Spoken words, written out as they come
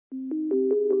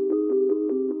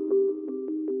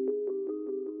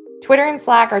Twitter and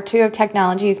Slack are two of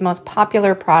technology's most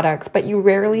popular products, but you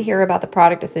rarely hear about the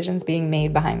product decisions being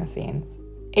made behind the scenes.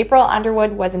 April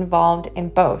Underwood was involved in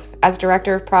both as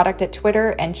Director of Product at Twitter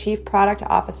and Chief Product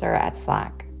Officer at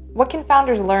Slack. What can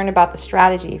founders learn about the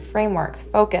strategy, frameworks,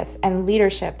 focus, and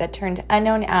leadership that turned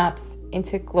unknown apps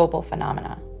into global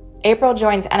phenomena? April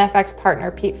joins NFX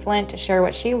partner Pete Flint to share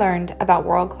what she learned about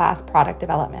world-class product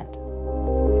development.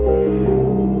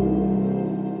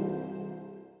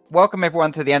 Welcome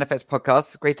everyone to the NFX podcast.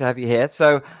 It's great to have you here.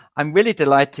 So I'm really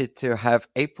delighted to have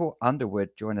April Underwood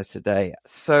join us today.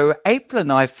 So April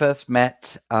and I first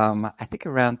met, I think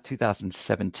around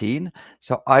 2017.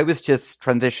 So I was just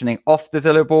transitioning off the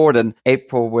Zillow board and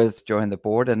April was joining the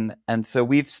board. And so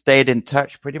we've stayed in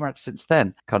touch pretty much since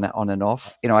then, kind of on and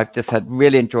off. I've just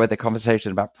really enjoyed the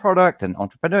conversation about product and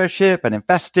entrepreneurship and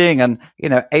investing. And,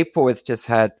 April has just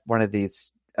had one of these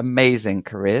amazing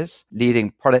careers, leading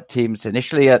product teams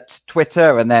initially at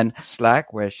Twitter and then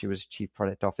Slack, where she was Chief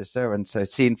Product Officer. And so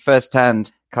seeing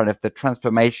firsthand kind of the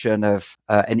transformation of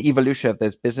an evolution of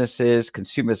those businesses,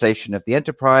 consumerization of the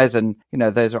enterprise. And,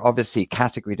 those are obviously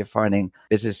category defining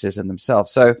businesses in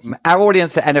themselves. So our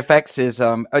audience at NFX is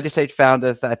early stage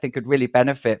founders that I think could really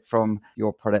benefit from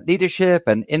your product leadership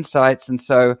and insights. And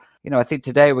so, I think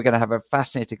today we're going to have a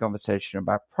fascinating conversation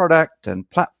about product and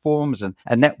platforms and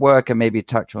network and maybe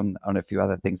touch on a few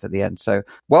other things at the end. So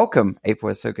welcome,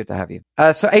 April. It's so good to have you.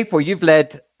 So April, you've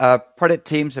led product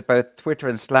teams at both Twitter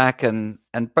and Slack, and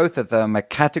both of them are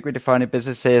category defining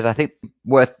businesses, I think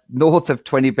worth north of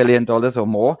 $20 billion or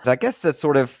more. So I guess that's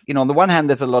sort of, on the one hand,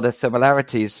 there's a lot of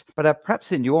similarities, but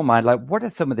perhaps in your mind, what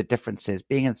are some of the differences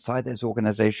being inside those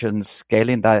organizations,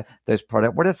 scaling those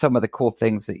products? What are some of the cool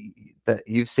things that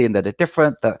you've seen that are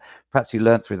different that perhaps you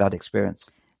learned through that experience?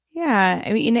 Yeah,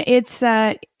 I mean, it's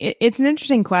an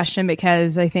interesting question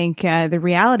because I think the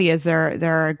reality is there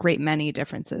are a great many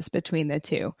differences between the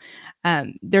two.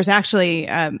 There's actually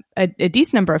a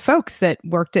decent number of folks that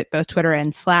worked at both Twitter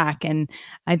and Slack, and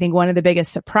I think one of the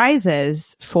biggest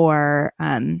surprises for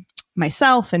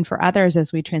myself and for others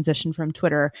as we transitioned from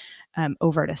Twitter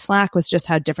over to Slack was just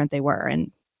how different they were,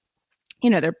 and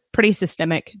they're pretty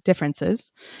systemic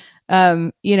differences.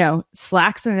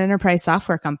 Slack's an enterprise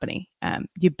software company.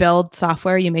 You build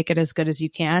software, you make it as good as you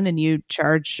can, and you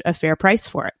charge a fair price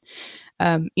for it.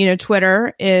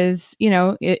 Twitter is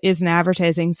an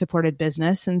advertising supported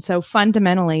business. And so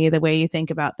fundamentally, the way you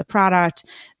think about the product,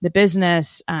 the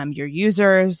business, your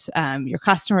users, your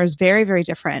customers, very, very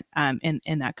different,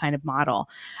 in that kind of model.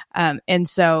 And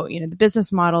so, the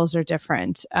business models are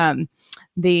different.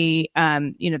 The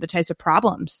types of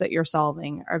problems that you're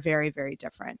solving are very, very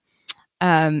different.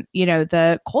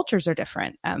 The cultures are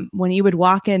different. When you would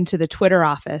walk into the Twitter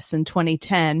office in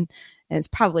 2010, and it's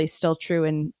probably still true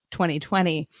in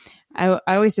 2020, I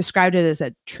always described it as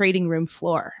a trading room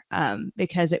floor,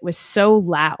 because it was so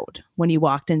loud when you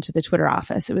walked into the Twitter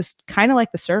office. It was kind of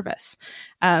like the service.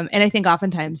 And I think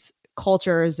oftentimes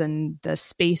cultures and the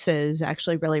spaces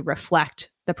actually really reflect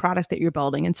the product that you're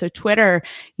building. And so Twitter,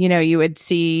 you would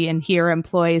see and hear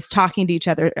employees talking to each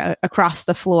other across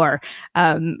the floor.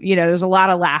 There's a lot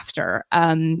of laughter.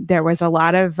 There was a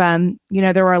lot of,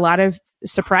 there were a lot of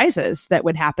surprises that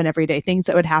would happen every day, things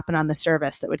that would happen on the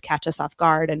service that would catch us off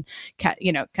guard and,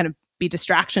 kind of be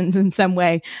distractions in some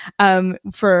way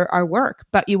for our work.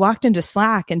 But you walked into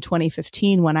Slack in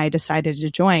 2015 when I decided to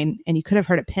join, and you could have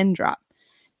heard a pin drop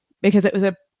because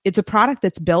it's a product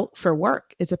that's built for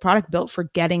work. It's a product built for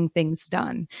getting things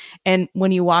done. And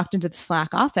when you walked into the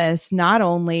Slack office, not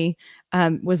only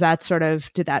did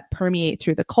that permeate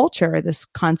through the culture, this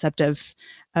concept of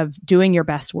doing your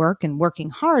best work and working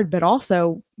hard, but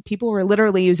also people were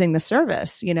literally using the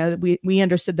service. We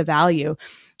understood the value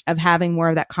of having more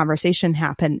of that conversation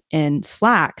happen in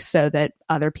Slack so that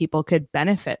other people could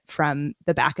benefit from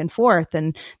the back and forth,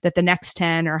 and that the next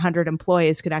 10 or 100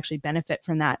 employees could actually benefit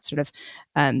from that sort of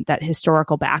that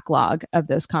historical backlog of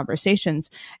those conversations.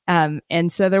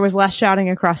 And so there was less shouting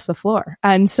across the floor.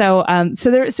 And so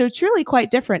it's really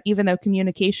quite different, even though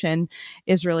communication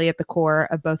is really at the core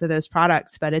of both of those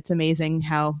products. But it's amazing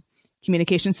how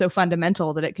communication is so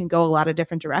fundamental that it can go a lot of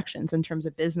different directions in terms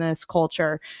of business,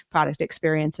 culture, product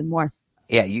experience, and more.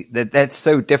 Yeah, that's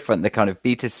so different. The kind of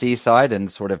B2C side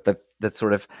and sort of the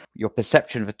sort of your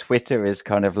perception of Twitter is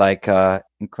kind of like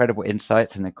incredible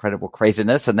insights and incredible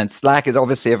craziness. And then Slack is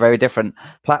obviously a very different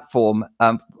platform.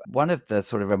 One of the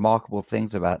sort of remarkable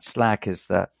things about Slack is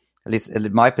that, at least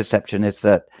in my perception, is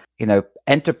that,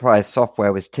 enterprise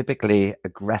software was typically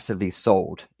aggressively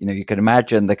sold. You can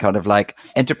imagine the kind of like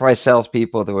enterprise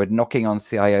salespeople that were knocking on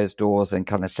CIOs' doors and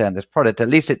kind of selling this product. At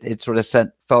least it sort of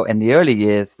felt in the early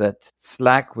years that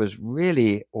Slack was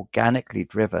really organically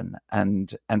driven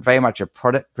and very much a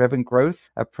product-driven growth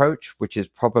approach, which is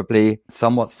probably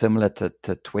somewhat similar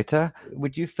to Twitter.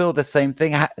 Would you feel the same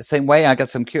thing, same way? I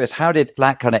guess I'm curious, how did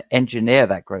Slack kind of engineer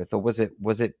that growth, or was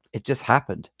it just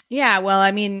happened? Yeah, well,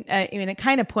 I mean, it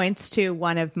kind of points to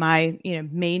one of my,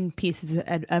 main pieces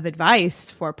of advice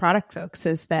for product folks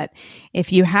is that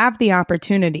if you have the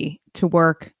opportunity to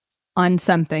work on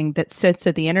something that sits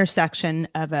at the intersection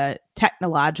of a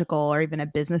technological or even a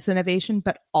business innovation,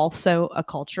 but also a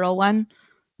cultural one,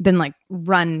 then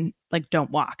run,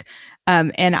 don't walk.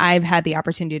 And I've had the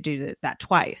opportunity to do that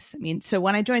twice. I mean, so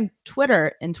when I joined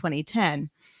Twitter in 2010,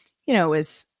 it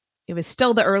was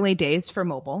still the early days for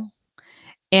mobile.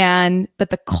 But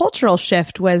the cultural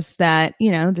shift was that,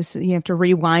 you have to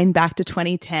rewind back to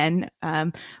 2010,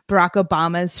 Barack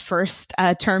Obama's first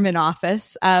term in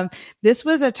office. This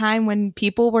was a time when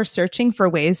people were searching for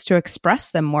ways to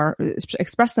express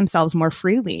themselves more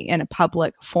freely in a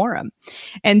public forum.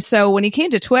 And so when you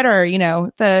came to Twitter,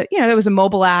 there was a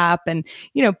mobile app and,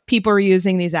 people were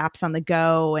using these apps on the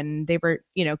go and they were,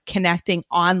 connecting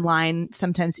online,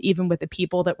 sometimes even with the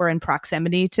people that were in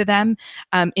proximity to them,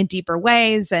 in deeper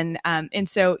ways. And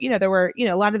so, there were,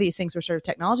 a lot of these things were sort of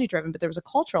technology driven, but there was a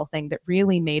cultural thing that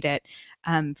really made it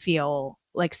feel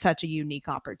like such a unique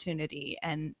opportunity.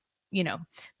 And,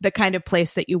 the kind of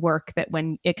place that you work that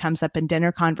when it comes up in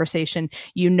dinner conversation,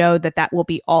 that will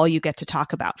be all you get to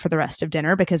talk about for the rest of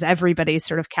dinner because everybody's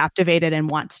sort of captivated and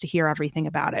wants to hear everything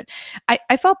about it.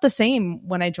 I felt the same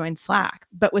when I joined Slack,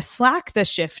 but with Slack, the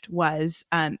shift was,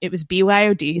 it was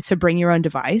BYOD, so bring your own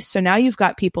device. So now you've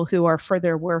got people who are for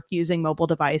their work using mobile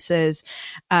devices,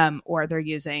 or they're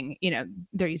using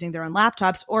their own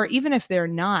laptops, or even if they're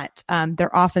not,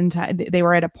 they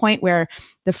were at a point where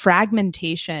the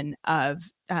fragmentation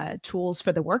of tools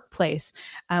for the workplace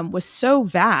was so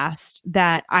vast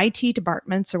that IT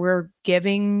departments were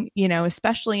giving,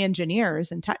 especially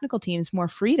engineers and technical teams more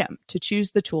freedom to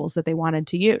choose the tools that they wanted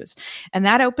to use. And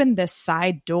that opened this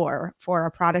side door for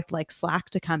a product like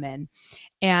Slack to come in.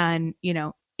 And,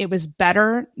 it was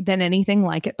better than anything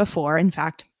like it before. In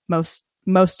fact,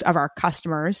 most of our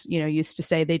customers, used to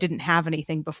say they didn't have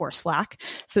anything before Slack.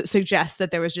 So it suggests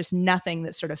that there was just nothing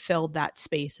that sort of filled that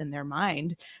space in their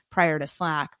mind prior to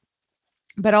Slack.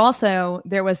 But also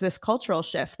there was this cultural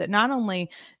shift that not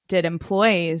only did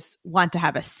employees want to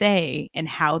have a say in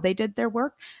how they did their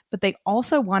work, but they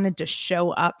also wanted to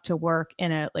show up to work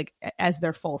as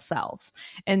their full selves.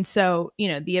 And so,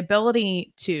 the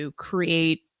ability to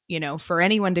create for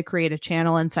anyone to create a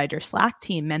channel inside your Slack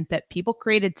team meant that people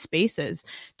created spaces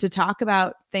to talk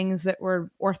about things that were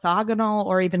orthogonal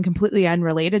or even completely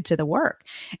unrelated to the work.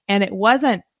 And it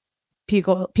wasn't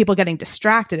people getting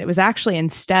distracted. It was actually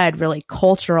instead really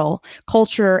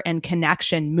culture and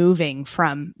connection moving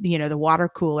from, the water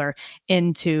cooler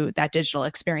into that digital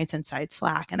experience inside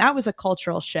Slack. And that was a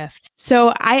cultural shift.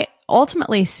 So I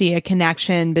ultimately see a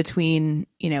connection between,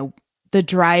 the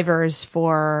drivers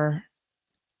for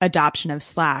adoption of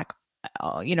Slack.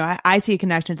 I see a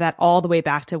connection to that all the way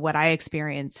back to what I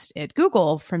experienced at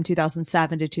Google from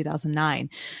 2007 to 2009.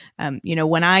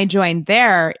 When I joined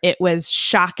there, it was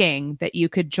shocking that you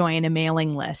could join a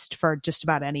mailing list for just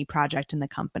about any project in the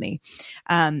company,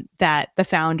 that the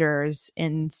founders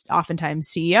and oftentimes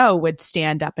CEO would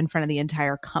stand up in front of the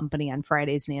entire company on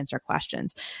Fridays and answer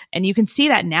questions. And you can see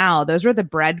that now. Those were the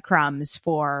breadcrumbs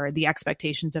for the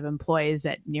expectations of employees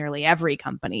at nearly every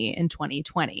company in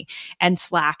 2020. And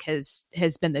Slack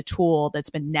has been the tool that's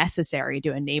been necessary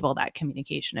to enable that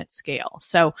communication at scale.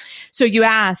 So you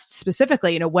asked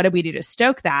specifically, what did we do to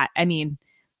stoke that? I mean,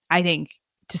 I think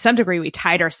to some degree, we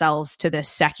tied ourselves to this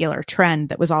secular trend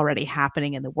that was already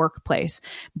happening in the workplace.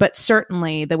 But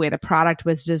certainly the way the product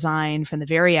was designed from the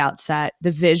very outset,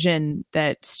 the vision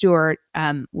that Stuart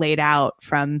laid out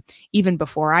from even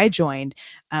before I joined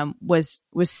was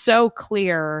so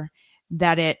clear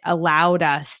that it allowed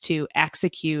us to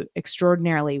execute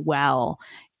extraordinarily well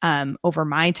over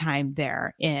my time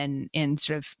there in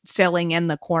sort of filling in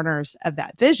the corners of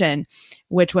that vision,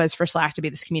 which was for Slack to be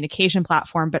this communication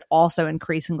platform, but also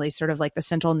increasingly sort of like the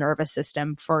central nervous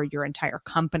system for your entire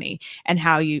company and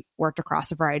how you worked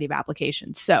across a variety of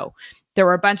applications. So there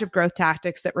were a bunch of growth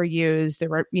tactics that were used. There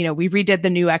were, we redid the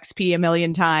new XP a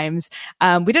million times.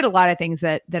 We did a lot of things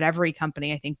that every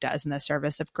company, I think, does in the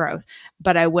service of growth.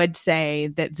 But I would say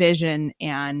that vision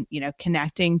and,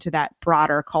 connecting to that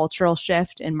broader cultural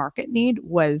shift and market need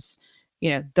was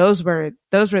those were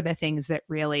the things that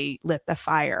really lit the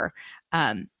fire,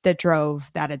 that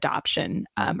drove that adoption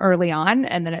early on,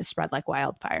 and then it spread like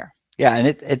wildfire. Yeah, and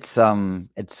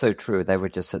it's so true. They were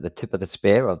just at the tip of the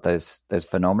spear of those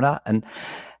phenomena, and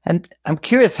I'm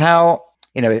curious how,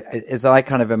 as I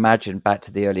kind of imagine back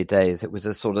to the early days, it was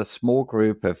a sort of small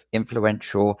group of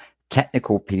influential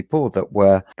technical people that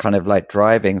were kind of like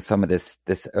driving some of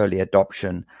this early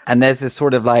adoption. And there's this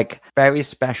sort of like very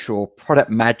special product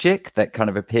magic that kind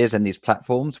of appears in these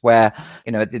platforms where,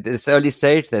 at this early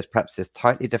stage, there's perhaps this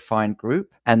tightly defined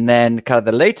group. And then kind of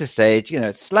the later stage,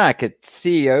 it's Slack, it's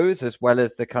CEOs as well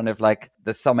as the kind of like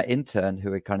the summer intern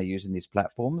who are kind of using these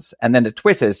platforms. And then at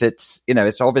Twitter's, it's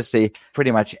obviously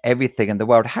pretty much everything in the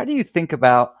world. How do you think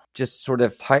about just sort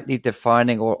of tightly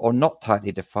defining or not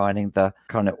tightly defining the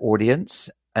kind of audience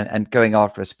and going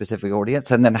after a specific audience?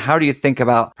 And then how do you think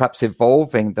about perhaps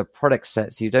evolving the product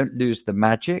set so you don't lose the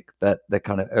magic that the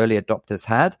kind of early adopters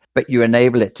had, but you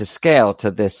enable it to scale to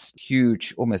this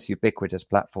huge, almost ubiquitous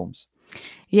platforms?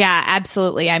 Yeah,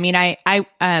 absolutely. I mean, I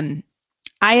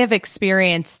have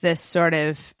experienced this sort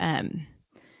of,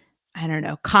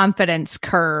 confidence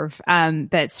curve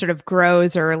that sort of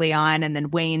grows early on and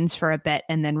then wanes for a bit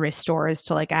and then restores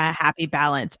to like a happy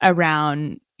balance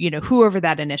around, whoever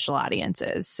that initial audience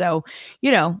is. So,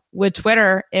 with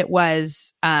Twitter, it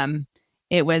was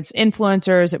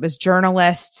influencers, it was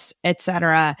journalists, et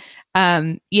cetera.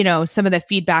 Some of the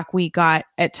feedback we got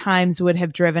at times would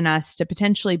have driven us to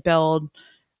potentially build,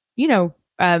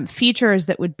 features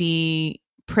that would be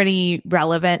pretty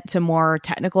relevant to more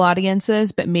technical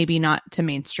audiences, but maybe not to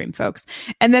mainstream folks.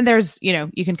 And then there's,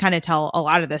 you can kind of tell a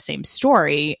lot of the same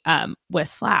story with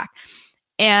Slack.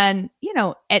 And,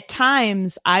 at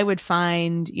times I would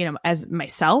find, as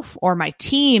myself or my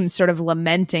team sort of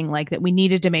lamenting like that we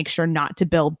needed to make sure not to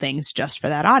build things just for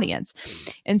that audience.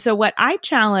 And so what I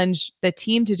challenged the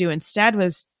team to do instead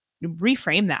was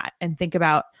reframe that and think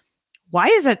about why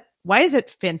is it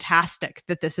fantastic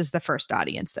that this is the first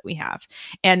audience that we have?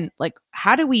 And like,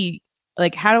 how do we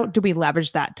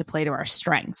leverage that to play to our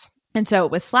strengths? And so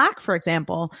with Slack, for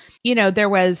example, there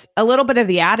was a little bit of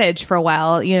the adage for a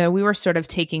while, we were sort of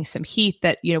taking some heat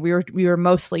that, we were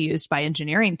mostly used by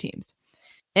engineering teams.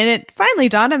 And it finally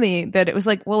dawned on me that it was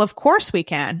like, well, of course we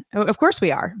can. Of course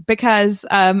we are, because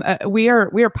we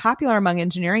are popular among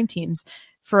engineering teams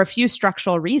for a few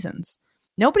structural reasons.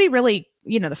 Nobody really,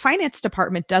 the finance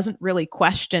department doesn't really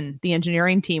question the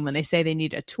engineering team when they say they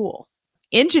need a tool.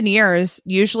 Engineers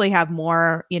usually have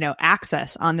more,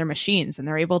 access on their machines, and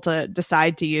they're able to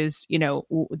decide to use,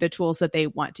 the tools that they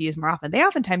want to use more often. They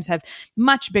oftentimes have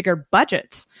much bigger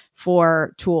budgets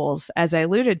for tools, as I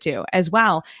alluded to as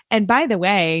well. And by the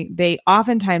way, they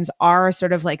oftentimes are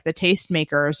sort of like the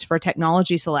tastemakers for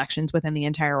technology selections within the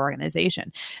entire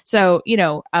organization. So,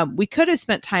 we could have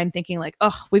spent time thinking like,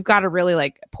 oh, we've got to really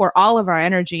like pour all of our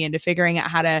energy into figuring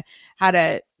out how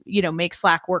to make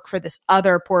Slack work for this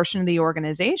other portion of the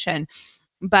organization.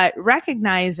 But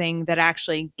recognizing that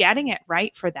actually getting it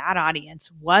right for that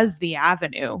audience was the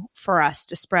avenue for us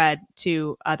to spread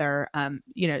to other,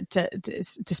 to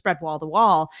spread wall to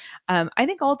wall, I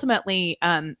think ultimately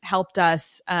helped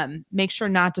us make sure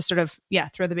not to sort of,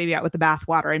 throw the baby out with the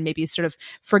bathwater and maybe sort of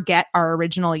forget our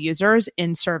original users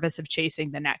in service of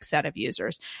chasing the next set of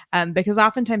users. Because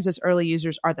oftentimes those early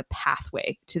users are the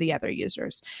pathway to the other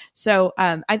users. So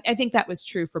I think that was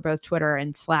true for both Twitter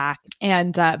and Slack.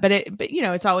 And, but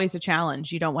it's always a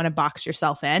challenge. You don't want to box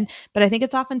yourself in, but I think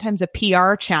it's oftentimes a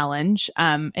PR challenge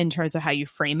in terms of how you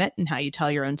frame it and how you tell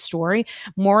your own story,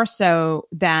 more so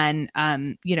than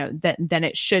than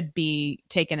it should be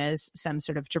taken as some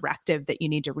sort of directive that you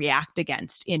need to react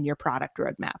against in your product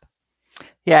roadmap.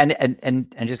 Yeah,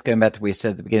 and just going back to what we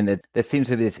said at the beginning, that there seems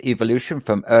to be this evolution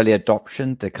from early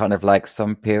adoption to kind of like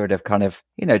some period of kind of,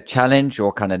 challenge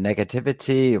or kind of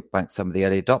negativity about some of the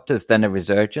early adopters, then a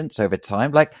resurgence over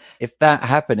time. Like if that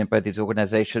happened in both these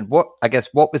organizations, what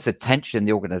was the tension in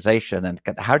the organization, and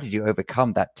how did you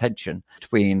overcome that tension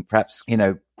between perhaps,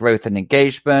 growth and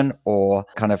engagement, or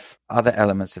kind of other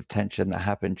elements of tension that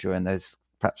happened during those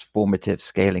perhaps formative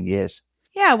scaling years?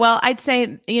 Yeah, well, I'd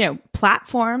say,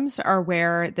 platforms are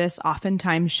where this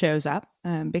oftentimes shows up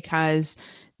because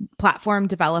platform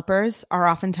developers are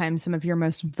oftentimes some of your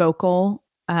most vocal,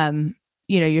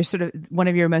 you're sort of one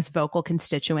of your most vocal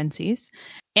constituencies.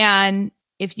 And,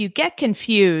 if you get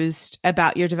confused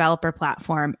about your developer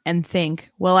platform and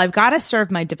think, well, I've got to serve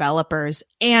my developers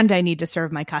and I need to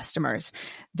serve my customers,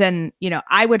 then,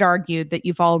 I would argue that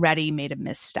you've already made a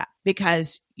misstep,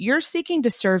 because you're seeking to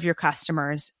serve your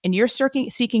customers and you're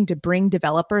seeking to bring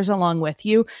developers along with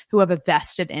you who have a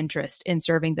vested interest in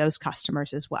serving those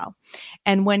customers as well.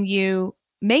 And when you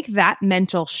make that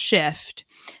mental shift,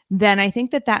 then I think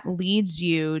that leads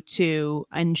you to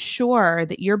ensure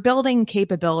that you're building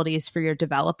capabilities for your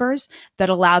developers that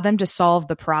allow them to solve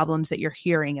the problems that you're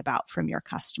hearing about from your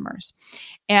customers.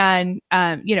 And,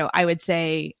 I would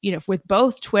say, with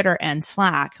both Twitter and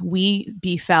Slack, we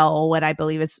befell what I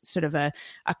believe is sort of a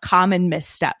common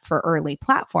misstep for early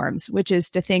platforms, which is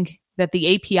to think that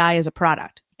the API is a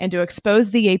product and to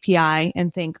expose the API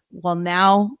and think, well,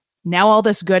 now all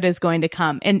this good is going to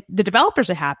come. And the developers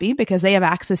are happy because they have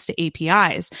access to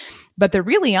APIs, but they're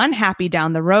really unhappy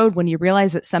down the road when you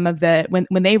realize that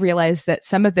when they realize that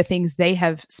some of the things they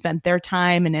have spent their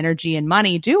time and energy and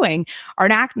money doing are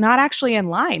not actually in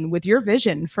line with your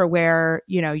vision for where,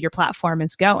 your platform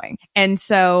is going. And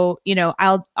so,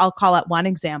 I'll call out one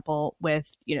example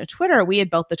with, Twitter. We had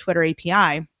built the Twitter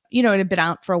API. It had been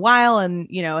out for a while and,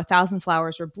 1,000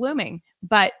 flowers were blooming.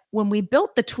 But when we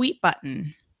built the tweet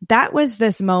button, that was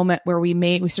this moment where we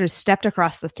sort of stepped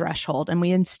across the threshold and we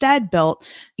instead built,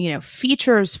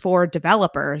 features for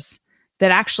developers that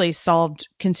actually solved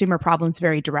consumer problems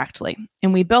very directly.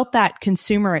 And we built that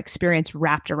consumer experience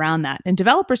wrapped around that. And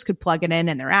developers could plug it in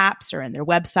their apps or in their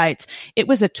websites. It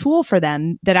was a tool for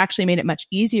them that actually made it much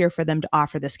easier for them to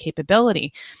offer this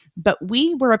capability. But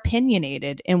we were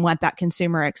opinionated in what that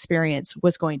consumer experience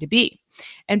was going to be.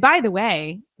 And by the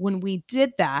way, when we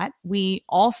did that, we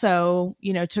also,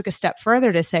 took a step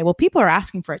further to say, well, people are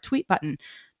asking for a tweet button,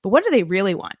 but what do they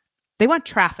really want? They want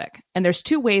traffic. And there's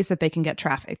two ways that they can get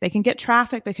traffic. They can get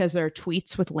traffic because there are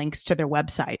tweets with links to their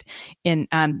website. And,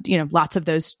 lots of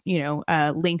those,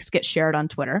 links get shared on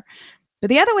Twitter. But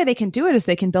the other way they can do it is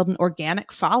they can build an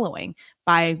organic following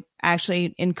by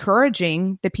actually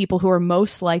encouraging the people who are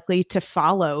most likely to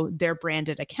follow their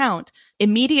branded account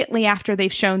immediately after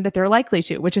they've shown that they're likely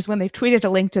to, which is when they've tweeted a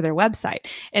link to their website.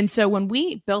 And so when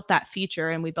we built that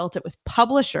feature and we built it with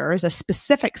publishers, a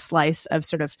specific slice of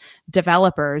sort of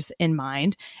developers in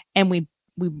mind, and we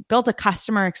built a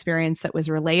customer experience that was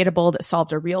relatable, that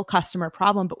solved a real customer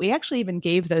problem, but we actually even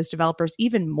gave those developers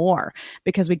even more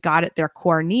because we got at their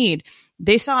core need.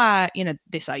 They saw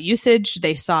usage.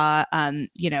 They saw,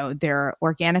 their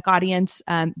organic audience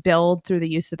build through the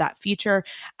use of that feature.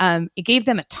 It gave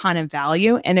them a ton of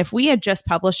value. And if we had just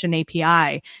published an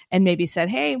API and maybe said,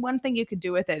 hey, one thing you could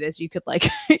do with it is you could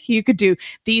you could do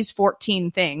these 14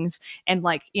 things and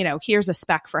here's a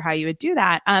spec for how you would do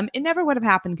that. It never would have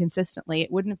happened consistently.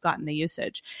 It wouldn't have gotten the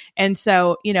usage. And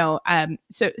so,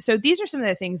 so these are some of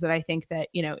the things that I think that,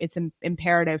 it's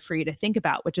imperative for you to think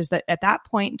about, which is that at that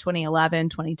point in 2011,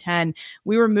 2010,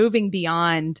 we were moving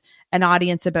beyond an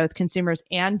audience of both consumers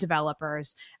and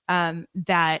developers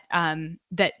that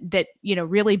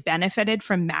really benefited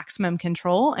from maximum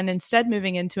control, and instead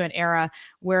moving into an era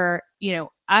where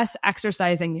us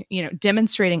exercising,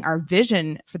 demonstrating our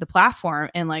vision for the platform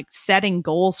and setting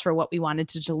goals for what we wanted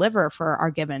to deliver for our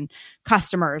given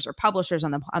customers or publishers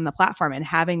on the platform, and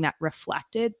having that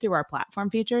reflected through our platform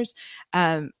features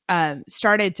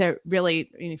started to really,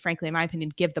 frankly, in my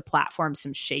opinion, give the platform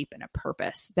some shape and a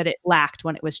purpose that it lacked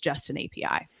when it was just an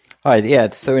API. All right, yeah,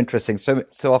 it's so interesting. So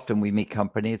often we meet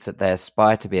companies that they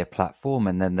aspire to be a platform,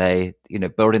 and then they,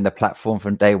 building the platform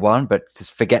from day one, but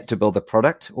just forget to build the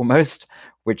product almost,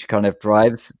 which kind of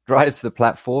drives the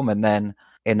platform, and then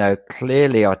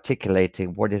clearly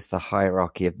articulating what is the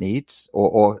hierarchy of needs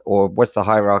or what's the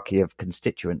hierarchy of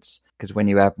constituents. Because when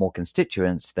you have more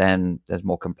constituents, then there's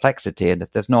more complexity, and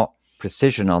if there's not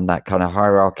precision on that kind of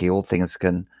hierarchy, all things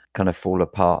can kind of fall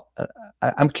apart.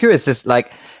 I'm curious,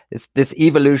 this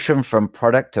evolution from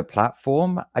product to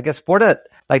platform, I guess, are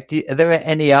there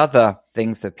any other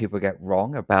things that people get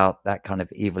wrong about that kind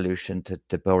of evolution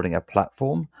to building a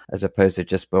platform as opposed to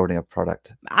just building a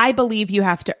product? I believe you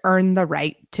have to earn the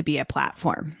right to be a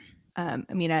platform.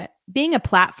 Being a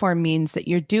platform means that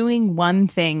you're doing one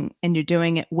thing and you're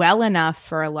doing it well enough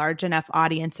for a large enough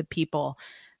audience of people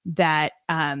that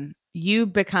you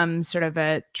become sort of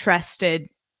a trusted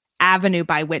avenue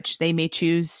by which they may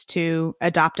choose to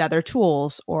adopt other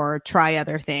tools or try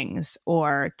other things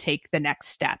or take the next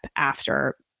step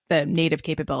after the native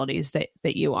capabilities that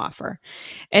you offer.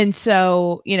 And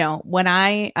so, when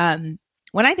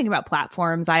I think about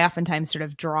platforms, I oftentimes sort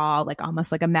of draw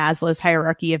almost like a Maslow's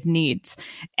hierarchy of needs.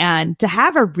 And to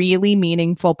have a really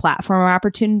meaningful platform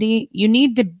opportunity, you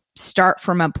need to start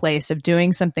from a place of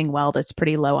doing something well that's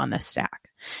pretty low on the stack.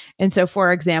 And so,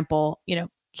 for example,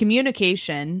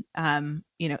 communication,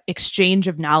 exchange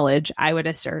of knowledge, I would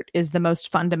assert, is the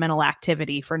most fundamental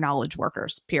activity for knowledge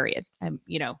workers, period.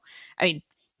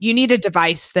 You need a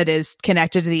device that is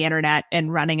connected to the internet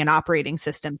and running an operating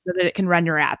system so that it can run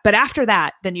your app. But after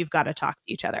that, then you've got to talk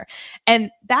to each other. And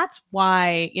that's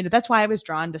why I was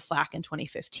drawn to Slack in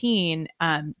 2015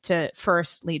 to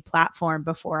first lead platform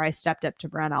before I stepped up to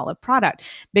run all of product,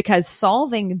 because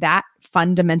solving that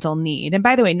fundamental need, and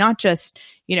by the way, not just,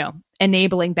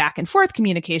 enabling back and forth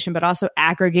communication, but also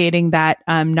aggregating that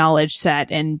knowledge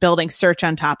set and building search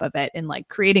on top of it and like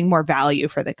creating more value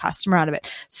for the customer out of it.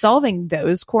 Solving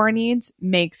those core needs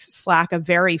makes Slack a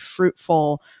very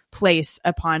fruitful place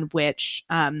upon which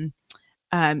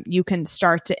you can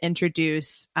start to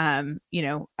introduce,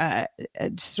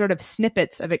 sort of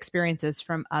snippets of experiences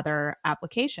from other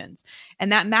applications.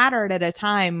 And that mattered at a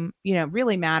time,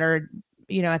 really mattered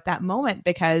at that moment,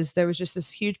 because there was just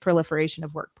this huge proliferation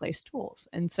of workplace tools.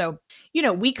 And so,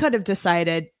 we could have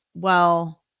decided,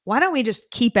 well, why don't we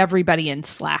just keep everybody in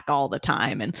Slack all the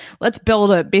time? And let's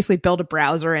basically build a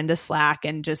browser into Slack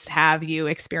and just have you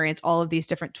experience all of these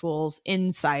different tools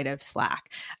inside of Slack.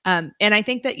 And I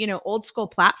think that, old school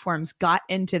platforms got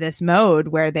into this mode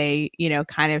where they,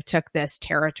 kind of took this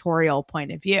territorial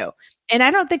point of view. And I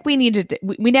don't think we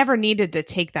never needed to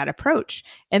take that approach.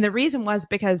 And the reason was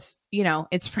because,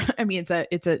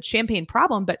 it's a champagne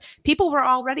problem, but people were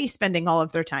already spending all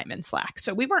of their time in Slack.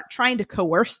 So we weren't trying to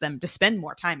coerce them to spend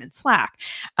more time in Slack.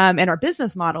 And our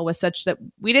business model was such that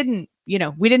we didn't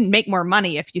make more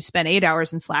money if you spent 8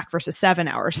 hours in Slack versus 7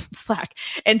 hours in Slack.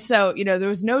 And so, there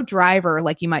was no driver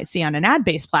like you might see on an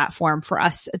ad-based platform for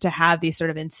us to have these sort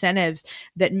of incentives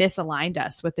that misaligned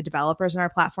us with the developers in our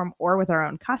platform or with our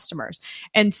own customers.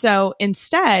 And so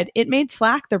instead, it made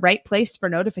Slack the right place for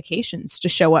notifications to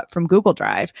show up from Google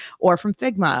Drive or from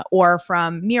Figma or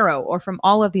from Miro or from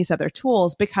all of these other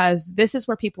tools, because this is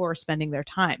where people were spending their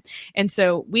time. And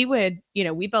so we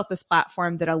built this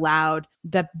platform that allowed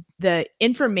the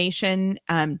information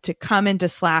to come into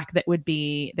Slack that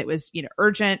was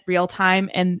urgent, real time,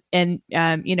 and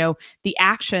the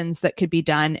actions that could be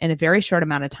done in a very short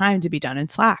amount of time to be done in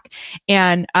Slack.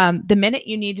 And the minute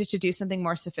you needed to do something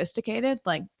more sophisticated,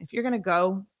 like if you're going to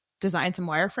go design some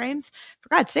wireframes, for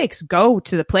God's sakes, go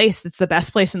to the place that's the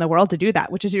best place in the world to do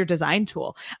that, which is your design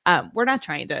tool. We're not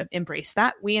trying to embrace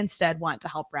that. We instead want to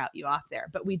help route you off there.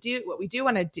 But what we do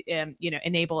want to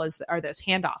enable are those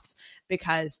handoffs,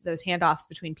 because those handoffs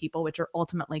between people, which are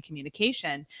ultimately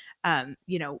communication,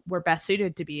 we're best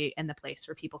suited to be in the place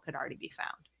where people could already be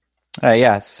found.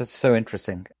 Yeah, it's so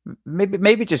interesting.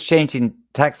 Maybe just changing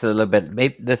tacks a little bit.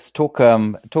 Maybe let's talk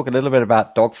a little bit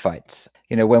about dogfights.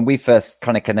 When we first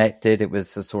kind of connected, it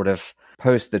was a sort of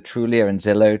post the Trulia and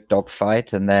Zillow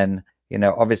dogfight, and then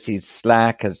obviously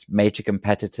Slack has major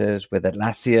competitors with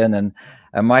Atlassian and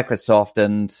Microsoft,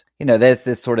 and there's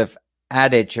this sort of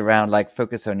adage around like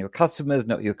focus on your customers,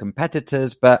 not your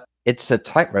competitors, but it's a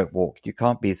tightrope walk. You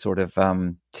can't be sort of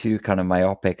too kind of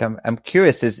myopic. I'm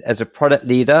curious, as a product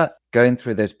leader going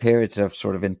through those periods of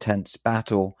sort of intense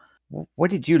battle,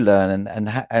 what did you learn,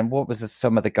 and what was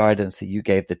some of the guidance that you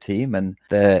gave the team and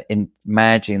in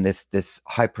managing this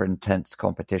hyper intense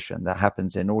competition that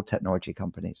happens in all technology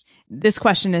companies? This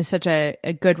question is such a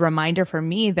good reminder for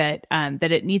me that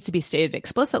it needs to be stated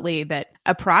explicitly that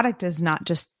a product is not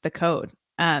just the code.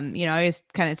 I always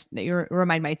kind of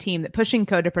remind my team that pushing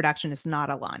code to production is not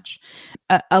a launch.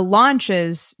 A launch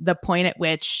is the point at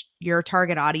which your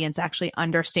target audience actually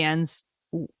understands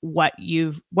what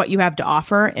you have to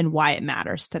offer and why it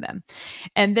matters to them.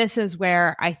 And this is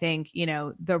where I think,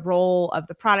 the role of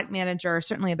the product manager,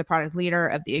 certainly the product leader,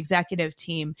 of the executive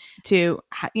team to,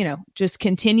 just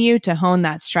continue to hone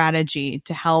that strategy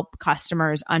to help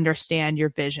customers understand your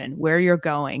vision, where you're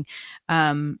going,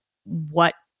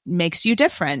 what makes you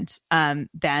different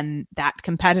than that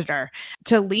competitor,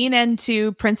 to lean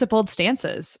into principled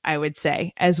stances, I would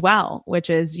say, as well, which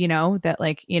is, that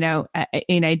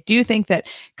I do think that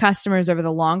customers over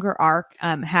the longer arc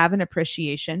have an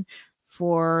appreciation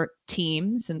for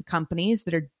teams and companies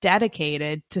that are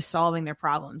dedicated to solving their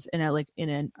problems in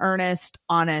an earnest,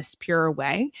 honest, pure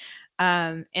way.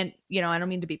 And, I don't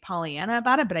mean to be Pollyanna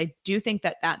about it, but I do think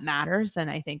that matters.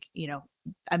 And I think,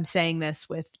 I'm saying this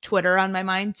with Twitter on my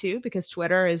mind too, because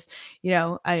Twitter is,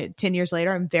 10 years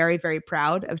later, I'm very, very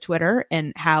proud of Twitter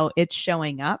and how it's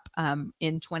showing up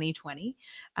in 2020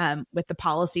 with the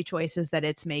policy choices that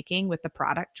it's making, with the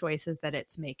product choices that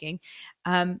it's making.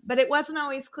 But it wasn't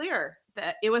always clear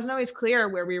clear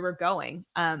where we were going.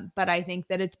 But I think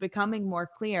that it's becoming more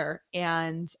clear.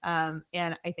 And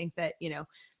I think that,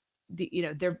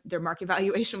 their market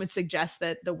valuation would suggest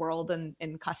that the world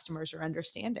and customers are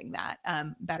understanding that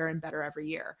better and better every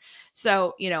year.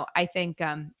 So, I think,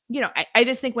 I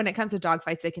just think when it comes to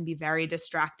dogfights, they can be very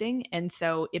distracting. And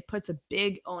so it puts a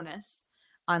big onus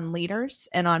on leaders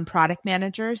and on product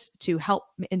managers to help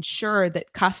ensure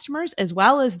that customers, as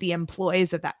well as the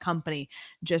employees of that company,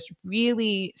 just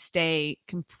really stay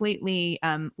completely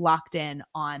locked in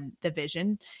on the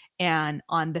vision and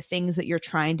on the things that you're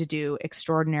trying to do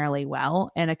extraordinarily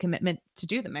well, and a commitment to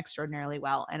do them extraordinarily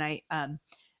well. And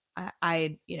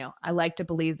I like to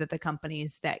believe that the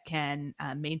companies that can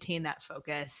maintain that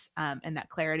focus and that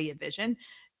clarity of vision,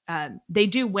 they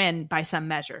do win by some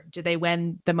measure. Do they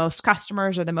win the most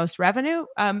customers or the most revenue?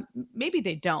 Maybe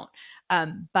they don't.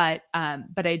 But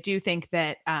I do think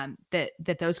that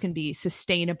that those can be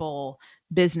sustainable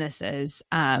businesses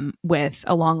with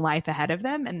a long life ahead of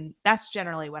them, and that's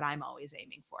generally what I'm always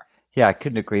aiming for. Yeah, I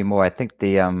couldn't agree more. I think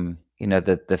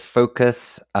the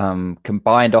focus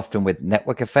combined often with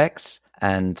network effects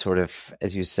and sort of,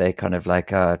 as you say, kind of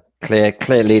like a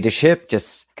clear leadership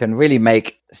just can really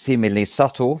make seemingly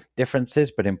subtle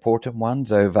differences, but important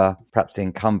ones over perhaps the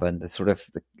incumbent. The sort of,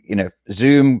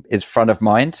 Zoom is front of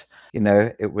mind.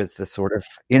 It was the sort of,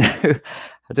 I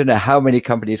don't know how many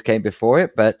companies came before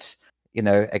it, but,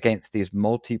 against these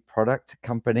multi-product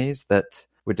companies that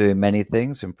were doing many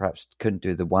things and perhaps couldn't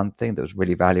do the one thing that was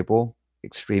really valuable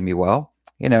extremely well.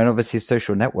 And obviously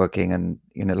social networking and,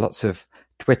 lots of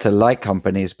Twitter-like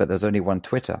companies, but there's only one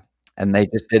Twitter. And they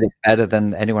just did it better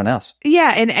than anyone else.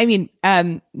 Yeah. And I mean,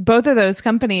 both of those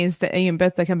companies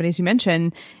both the companies you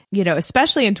mentioned,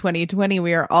 especially in 2020,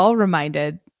 we are all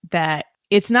reminded that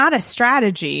it's not a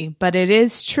strategy, but it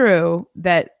is true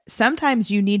that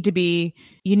sometimes you need to be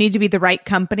the right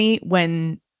company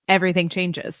when everything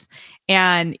changes.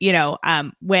 And,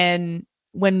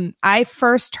 when I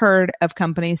first heard of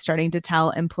companies starting to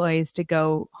tell employees to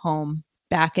go home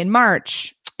back in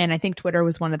March, and I think Twitter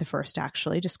was one of the first,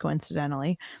 actually, just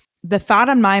coincidentally, the thought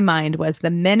on my mind was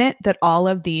the minute that all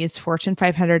of these Fortune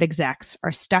 500 execs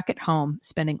are stuck at home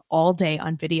spending all day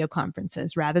on video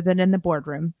conferences rather than in the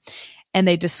boardroom, and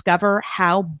they discover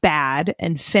how bad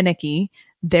and finicky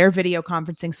their video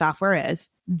conferencing software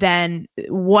is, then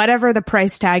whatever the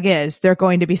price tag is, they're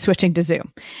going to be switching to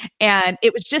Zoom. And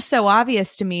it was just so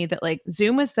obvious to me that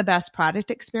Zoom was the best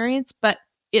product experience, but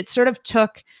it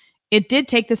did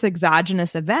take this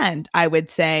exogenous event, I would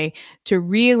say, to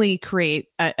really create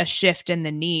a shift in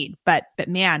the need. But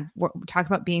man, we're talking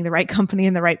about being the right company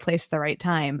in the right place at the right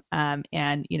time. And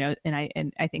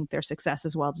I think their success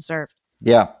is well deserved.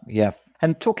 Yeah.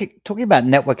 And talking about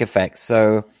network effects.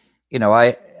 So,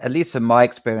 at least in my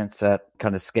experience at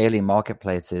kind of scaling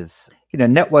marketplaces,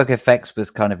 network effects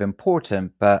was kind of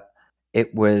important, but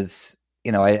it was,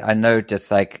 I know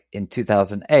just like in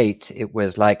 2008, it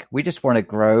was like, we just want to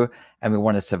grow and we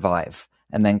want to survive.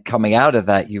 And then coming out of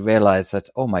that, you realize that,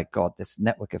 oh my God, this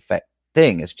network effect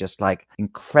thing is just like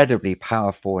incredibly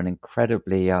powerful and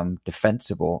incredibly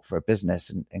defensible for a business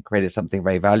and created something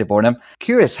very valuable. And I'm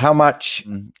curious how much,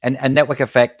 and network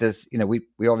effect is,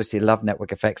 we obviously love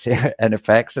network effects here and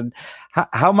effects. And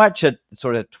how much at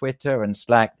sort of Twitter and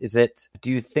Slack do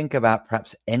you think about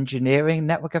perhaps engineering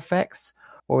network effects?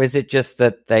 Or is it just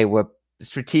that they were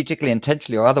strategically,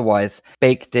 intentionally, or otherwise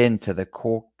baked into the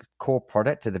core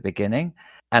product at the beginning?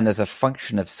 And as a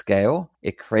function of scale,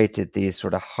 it created these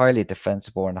sort of highly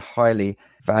defensible and highly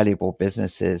valuable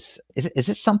businesses. Is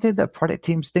it something that product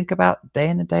teams think about day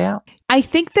in and day out? I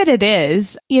think that it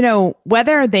is.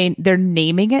 Whether they're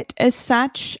naming it as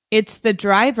such, it's the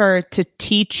driver to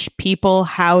teach people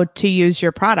how to use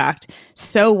your product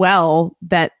so well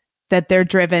that they're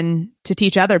driven to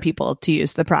teach other people to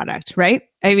use the product, right?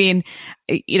 I mean,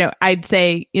 I'd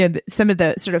say, some of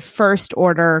the sort of first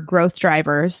order growth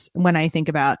drivers, when I think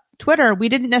about Twitter, we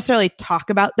didn't necessarily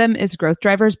talk about them as growth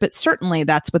drivers, but certainly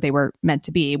that's what they were meant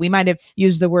to be. We might have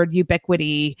used the word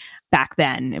ubiquity back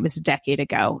then. It was a decade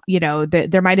ago.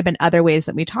 There might have been other ways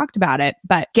that we talked about it,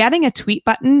 but getting a tweet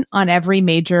button on every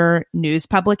major news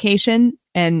publication,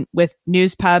 and with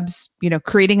news pubs,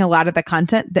 creating a lot of the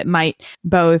content that might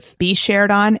both be shared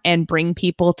on and bring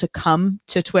people to come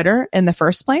to Twitter in the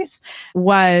first place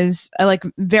was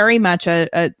very much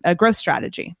a growth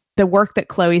strategy the work that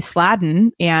Chloe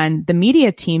Sladden and the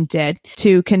media team did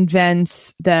to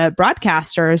convince the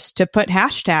broadcasters to put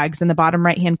hashtags in the bottom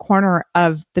right-hand corner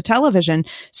of the television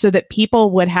so that people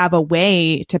would have a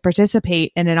way to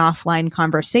participate in an offline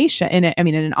conversation, in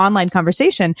an online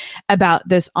conversation about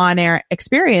this on-air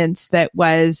experience that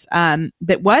was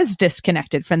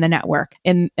disconnected from the network,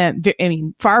 and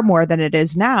far more than it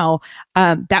is now.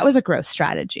 That was a growth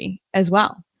strategy as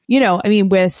well.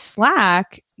 With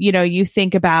Slack, you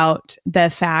think about the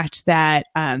fact that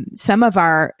some of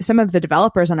the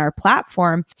developers on our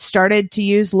platform started to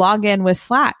use login with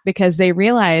Slack because they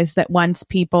realized that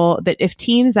if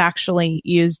teams actually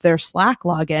used their Slack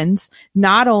logins,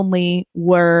 not only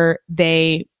were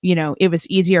they, it was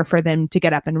easier for them to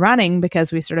get up and running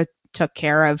because we sort of took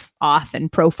care of auth and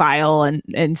profile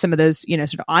and some of those,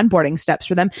 sort of onboarding steps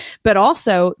for them. But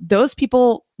also those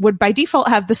people would by default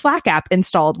have the Slack app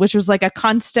installed, which was like a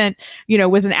constant,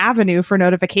 was an avenue for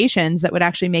notifications that would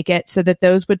actually make it so that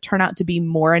those would turn out to be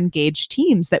more engaged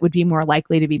teams that would be more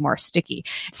likely to be more sticky.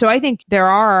 So I think there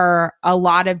are a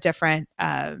lot of different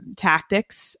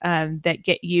tactics that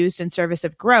get used in service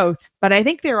of growth, but I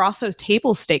think there are also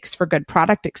table stakes for good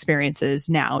product experiences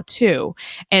now too.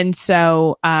 And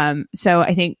so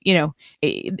I think,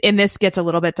 and this gets a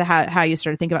little bit to how you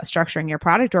sort of think about structuring your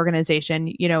product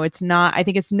organization. I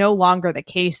think it's no longer the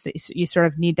case that you sort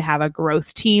of need to have a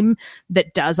growth team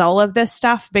that does all of this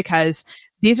stuff, because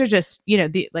these are just,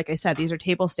 like I said, these are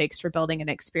table stakes for building an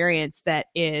experience that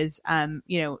is,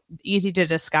 easy to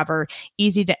discover,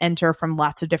 easy to enter from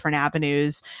lots of different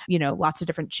avenues, lots of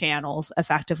different channels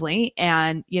effectively,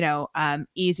 and,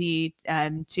 easy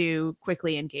to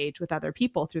quickly engage with other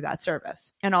people through that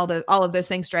service. And all of those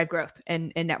things drive growth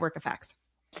and network effects.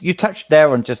 You touched there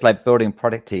on just like building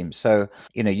product teams. So,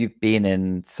 you've been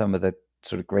in some of the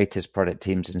sort of greatest product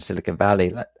teams in Silicon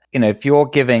Valley. If you're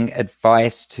giving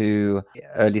advice to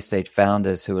early stage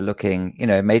founders who are looking,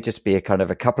 it may just be a kind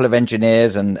of a couple of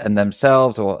engineers and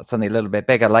themselves, or something a little bit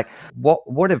bigger. Like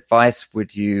what advice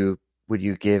would you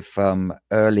give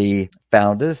early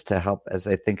founders to help as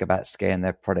they think about scaling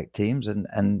their product teams?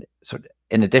 And sort of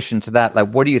in addition to that, like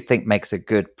what do you think makes a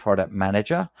good product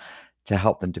manager to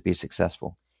help them to be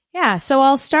successful? Yeah. So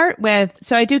I'll start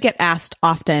with, I do get asked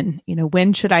often,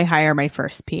 when should I hire my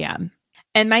first PM?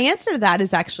 And my answer to that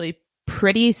is actually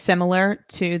pretty similar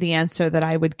to the answer that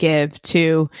I would give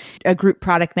to a group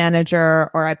product manager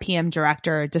or a PM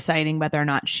director deciding whether or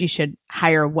not she should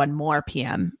hire one more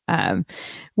PM,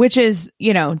 which is,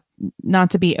 not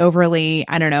to be overly,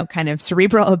 kind of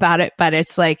cerebral about it, but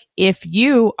it's like, if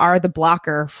you are the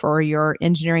blocker for your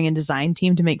engineering and design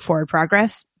team to make forward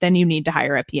progress, then you need to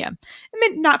hire a PM.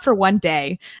 Not for one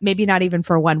day, maybe not even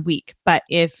for 1 week, but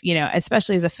if,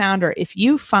 especially as a founder, if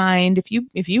you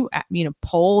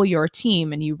poll your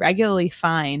team and you regularly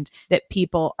find that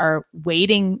people are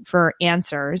waiting for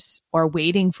answers or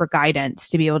waiting for guidance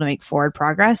to be able to make forward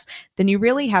progress, then you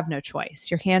really have no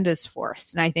choice. Your hand is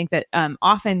forced. And I think that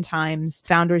oftentimes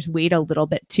founders wait a little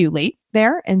bit too late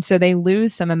there. And so they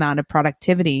lose some amount of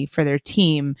productivity for their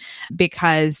team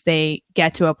because they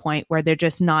get to a point where they're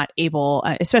just not able,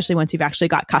 especially once you've actually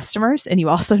got customers and you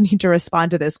also need to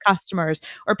respond to those customers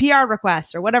or PR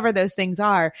requests or whatever those things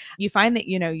are. You find that,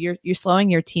 you're slowing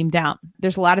your team down.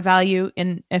 There's a lot of value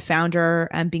in a founder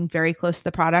being very close to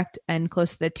the product and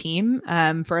close to the team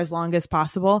for as long as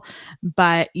possible.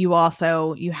 But you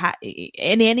also,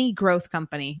 in any growth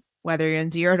company, whether you're in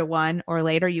 0 to 1 or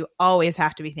later, you always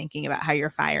have to be thinking about how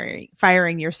you're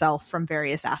firing yourself from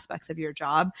various aspects of your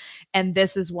job. And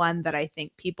this is one that I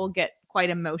think people get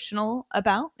quite emotional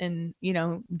about and,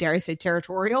 dare I say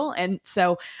territorial. And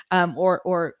so,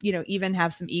 or even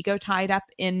have some ego tied up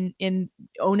in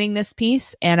owning this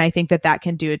piece. And I think that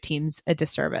can do teams a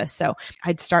disservice. So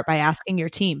I'd start by asking your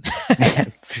team.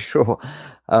 For sure.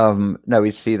 No,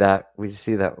 we see that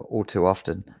all too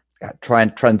often.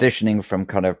 Transitioning from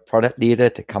kind of product leader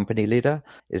to company leader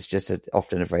is just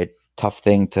often a very tough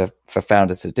thing for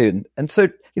founders to do. And so,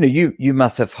 you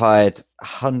must have hired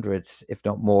hundreds, if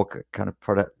not more, kind of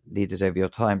product leaders over your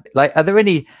time. Like, are there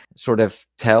any sort of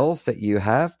tells that you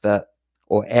have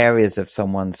or areas of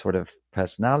someone's sort of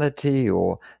personality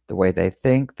or the way they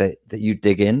think that you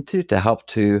dig into to help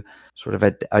to sort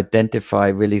of identify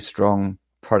really strong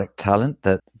product talent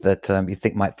that you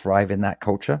think might thrive in that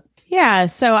culture? Yeah.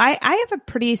 So I have a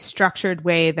pretty structured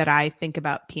way that I think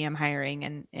about PM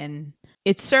hiring and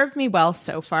it's served me well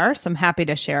so far. So I'm happy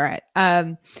to share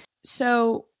it.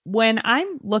 So when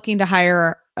I'm looking to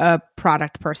hire a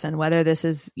product person, whether this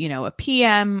is, a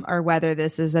PM or whether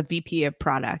this is a VP of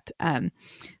product,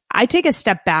 I take a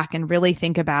step back and really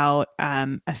think about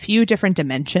a few different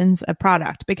dimensions of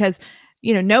product because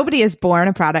nobody is born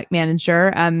a product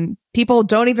manager. People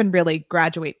don't even really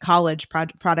graduate college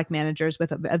product managers,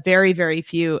 with a very, very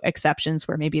few exceptions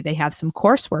where maybe they have some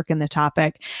coursework in the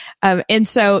topic. And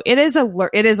so it is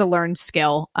a learned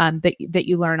skill that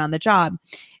you learn on the job.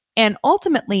 And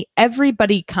ultimately,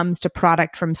 everybody comes to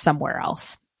product from somewhere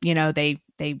else.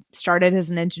 They started as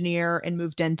an engineer and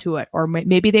moved into it, or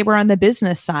maybe they were on the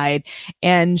business side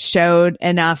and showed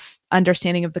enough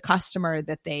understanding of the customer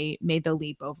that they made the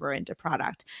leap over into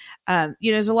product.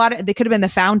 There's a lot of, they could have been the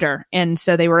founder, and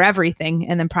so they were everything,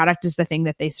 and then product is the thing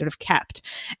that they sort of kept.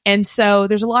 And so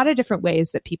there's a lot of different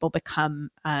ways that people become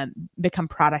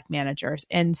product managers.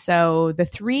 And so the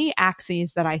three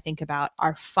axes that I think about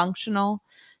are functional,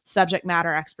 subject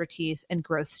matter expertise, and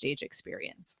growth stage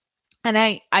experience. And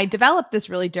I developed this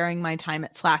really during my time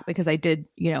at Slack, because I did,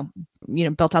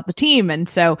 built out the team. And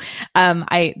so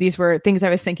these were things I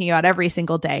was thinking about every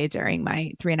single day during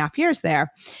my 3.5 years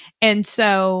there. And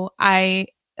so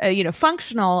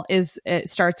functional it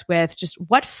starts with just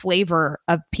what flavor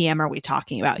of PM are we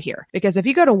talking about here? Because if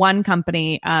you go to one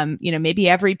company, maybe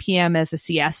every PM has a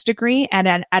CS degree, and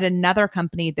at another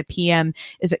company, the PM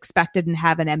is expected to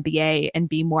have an MBA and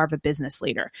be more of a business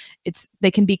leader. They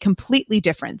can be completely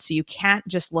different. So you can't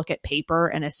just look at paper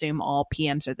and assume all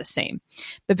PMs are the same.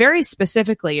 But very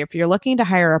specifically, if you're looking to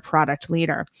hire a product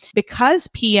leader, because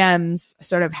PMs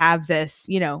sort of have this,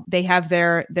 they have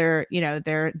their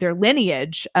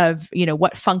lineage of,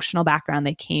 what functional background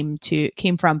they came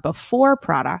from before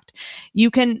product,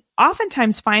 you can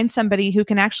oftentimes find somebody who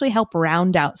can actually help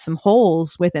round out some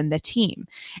holes within the team.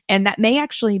 And that may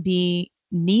actually be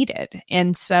needed.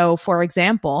 And so, for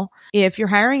example, if you're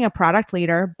hiring a product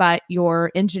leader, but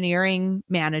your engineering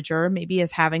manager maybe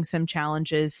is having some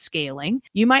challenges scaling,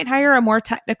 you might hire a more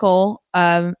technical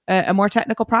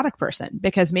product person,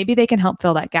 because maybe they can help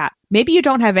fill that gap. Maybe you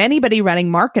don't have anybody running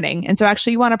marketing. And so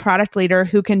actually you want a product leader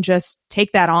who can just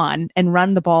take that on and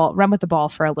run with the ball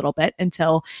for a little bit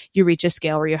until you reach a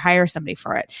scale where you hire somebody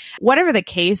for it. Whatever the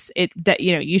case,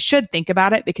 you should think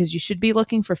about it, because you should be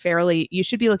looking at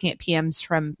PMs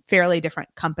from fairly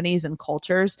different companies and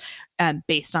cultures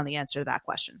based on the answer to that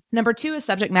question. Number 2 is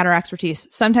subject matter expertise.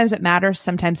 Sometimes it matters,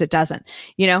 sometimes it doesn't.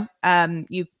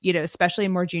 Especially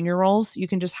in more junior roles, you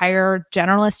can just hire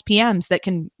generalist PMs that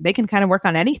they can kind of work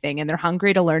on anything, and they're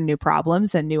hungry to learn new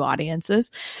problems and new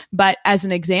audiences. But as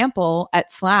an example,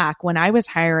 at Slack, when I was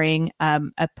hiring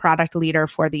a product leader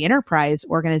for the enterprise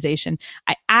organization,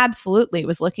 I absolutely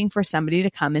was looking for somebody to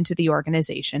come into the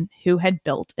organization who had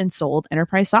built and sold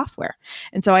enterprise software.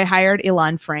 And so I hired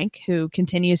Ilan Frank, who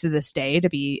continues to this day to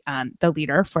be the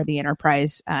leader for the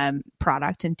enterprise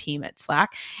product and team at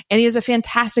Slack. And he was a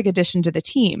fantastic addition to the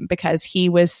team, because he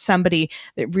was somebody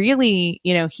that really,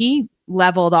 he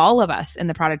leveled all of us in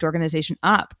the product organization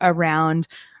up around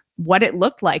what it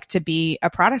looked like to be a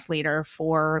product leader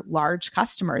for large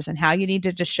customers, and how you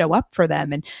needed to show up for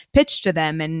them and pitch to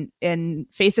them and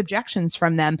face objections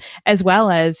from them, as well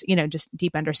as, just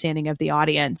deep understanding of the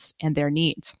audience and their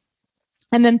needs.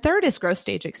 And then third is growth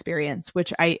stage experience,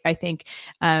 which I think,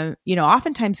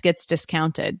 oftentimes gets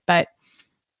discounted, but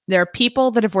there are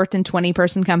people that have worked in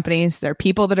 20-person companies. There are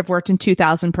people that have worked in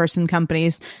 2,000-person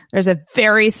companies. There's a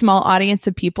very small audience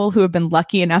of people who have been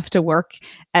lucky enough to work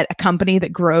at a company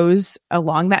that grows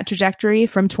along that trajectory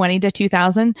from 20 to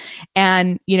 2,000.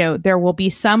 And, there will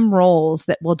be some roles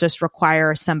that will just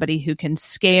require somebody who can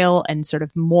scale and sort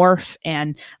of morph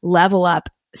and level up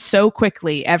so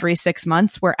quickly every 6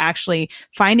 months, where actually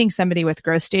finding somebody with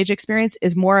growth stage experience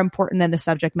is more important than the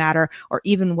subject matter or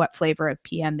even what flavor of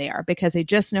PM they are, because they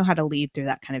just know how to lead through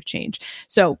that kind of change.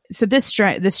 So this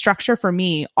structure for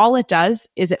me, all it does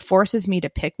is it forces me to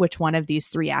pick which one of these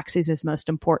three axes is most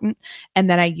important. And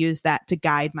then I use that to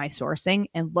guide my sourcing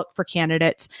and look for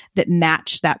candidates that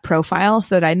match that profile,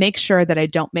 so that I make sure that I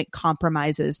don't make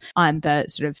compromises on the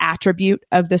sort of attribute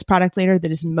of this product leader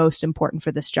that is most important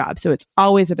for this job. So it's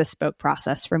always a bespoke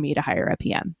process for me to hire a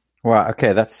PM. Wow.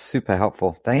 Okay, that's super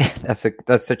helpful. That's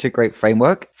such a great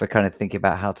framework for kind of thinking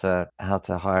about how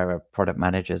to hire product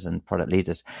managers and product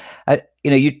leaders.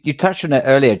 You touched on it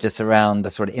earlier, just around the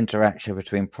sort of interaction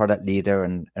between product leader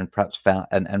and perhaps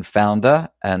founder.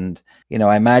 And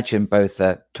I imagine both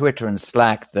Twitter and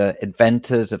Slack, the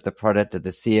inventors of the product, or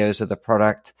the CEOs of the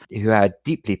product, who are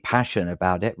deeply passionate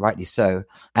about it, rightly so.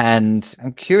 And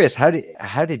I'm curious, how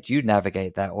did you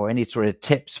navigate that, or any sort of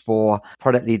tips for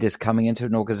product leaders coming into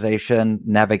an organization,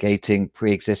 navigating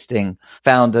pre-existing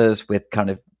founders with kind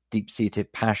of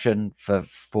deep-seated passion for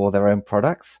their own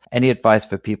products? Any advice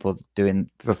for people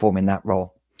performing that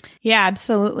role? Yeah,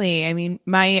 absolutely. I mean,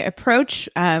 my approach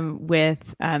and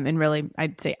really,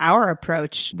 I'd say our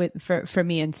approach for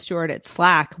me and Stuart at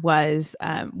Slack was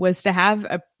to have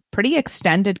a pretty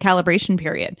extended calibration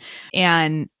period,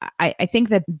 and I think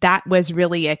that was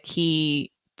really a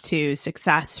key to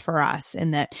success for us.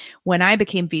 In that, when I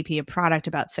became VP of Product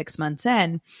about 6 months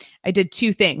in, I did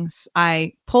two things.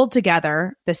 I pulled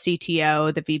together the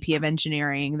CTO, the VP of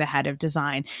Engineering, the head of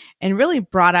design, and really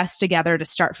brought us together to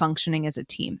start functioning as a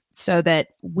team so that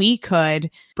we could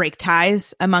break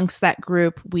ties amongst that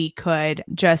group. We could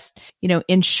just,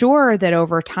 ensure that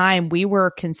over time we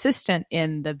were consistent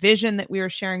in the vision that we were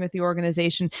sharing with the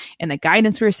organization, and the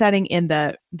guidance we were setting, in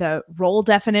the role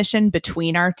definition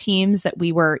between our teams, that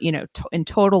we were, in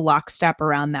total lockstep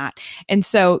around that. And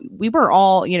so we were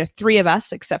all, three of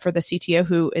us, except for the CTO,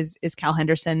 who is Cal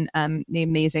Henderson, the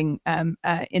amazing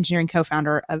engineering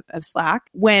co-founder of Slack.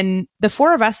 When the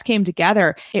four of us came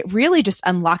together, it really just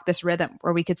unlocked this rhythm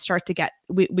where we could start to get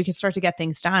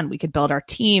things done. We could build our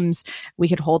teams. We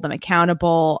could hold them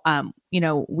accountable.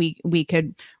 We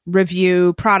could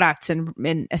review products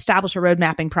and establish a road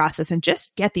mapping process and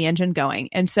just get the engine going.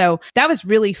 And so that was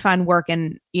really fun work.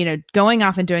 And, going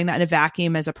off and doing that in a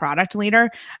vacuum as a product leader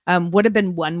would have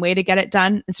been one way to get it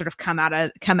done, and sort of come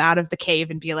out of the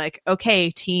cave and be like, okay,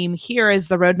 team, here is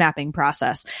the road mapping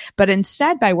process. But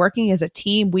instead, by working as a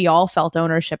team, we all felt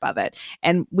ownership of it.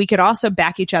 And we could also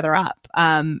back each other up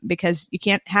because you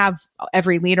can't have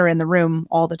every leader in the room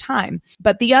all the time.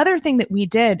 But the other thing that we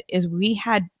did is we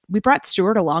brought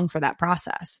Stuart along for that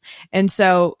process. And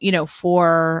so,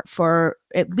 for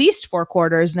at least 4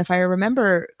 quarters, and if I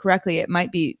remember correctly, it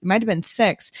might have been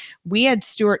 6, we had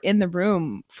Stuart in the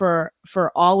room for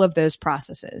all of those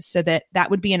processes, so that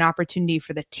would be an opportunity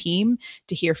for the team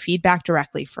to hear feedback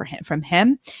directly from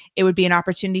him. It would be an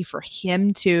opportunity for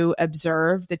him to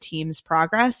observe the team's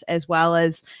progress, as well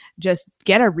as just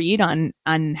get a read on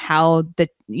how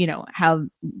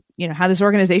how this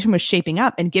organization was shaping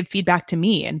up, and give feedback to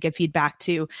me and give feedback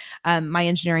to my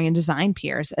engineering and design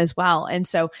peers as well. And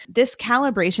so this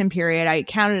calibration period, I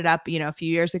counted up, a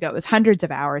few years ago, it was hundreds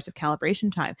of hours of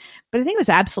calibration time, but I think it was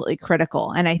absolutely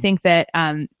critical. And I think that,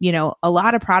 a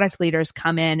lot of product leaders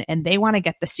come in and they want to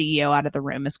get the CEO out of the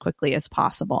room as quickly as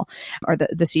possible, or the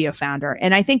CEO founder.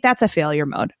 And I think that's a failure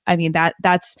mode. I mean,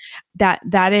 it's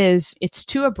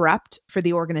too abrupt for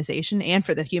the organization and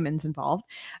for the humans involved.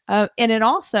 And it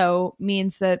also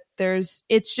means that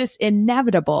it's just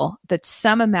inevitable that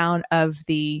some amount of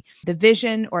the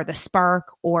vision, or the spark,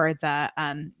 or the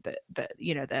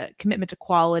commitment to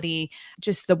quality,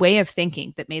 just the way of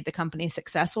thinking that made the company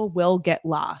successful, will get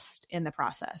lost in the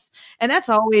process. And that's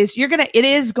always, it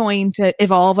is going to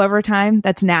evolve over time.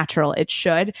 That's natural. It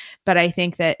should. But I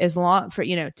think that as long for,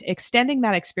 extending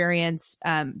that experience,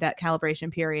 that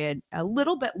calibration period a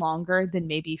little bit longer than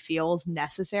maybe feels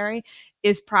necessary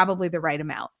is probably the right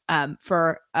amount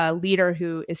for a leader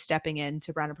who is stepping in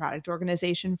to run a product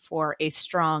organization for a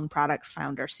strong product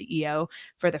founder CEO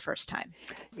for the first time.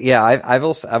 Yeah, I've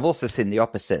also seen the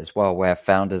opposite as well, where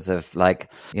founders have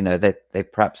they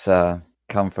perhaps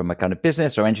come from a kind of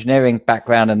business or engineering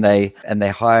background, and they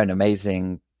hire an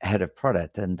amazing head of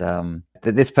product, and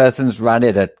that this person's run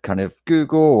it at kind of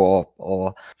Google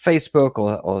or Facebook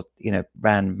or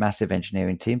ran massive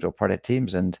engineering teams or product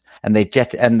teams, and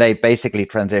they basically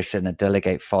transition and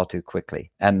delegate far too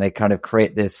quickly, and they kind of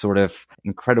create this sort of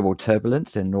incredible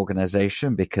turbulence in an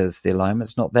organization because the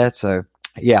alignment's not there. So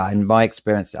yeah, in my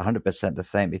experience, 100% the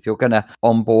same. If you're going to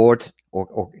onboard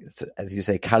or as you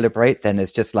say, calibrate, then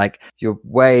it's just like you're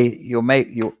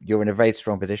in a very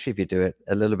strong position if you do it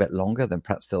a little bit longer than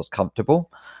perhaps feels comfortable,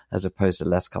 as opposed to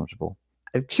less comfortable.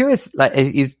 I'm curious, like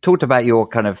you talked about your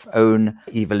kind of own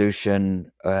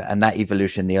evolution and that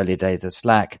evolution in the early days of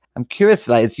Slack. I'm curious,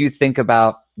 like as you think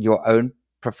about your own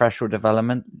professional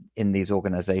development in these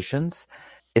organizations,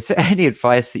 is there any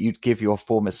advice that you'd give your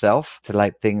former self to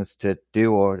like things to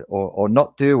do or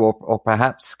not do, or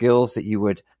perhaps skills that you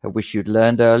would wish you'd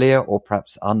learned earlier or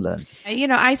perhaps unlearned?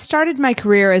 I started my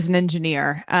career as an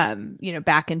engineer,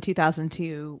 back in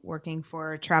 2002 working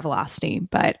for Travelocity,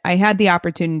 but I had the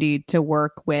opportunity to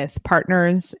work with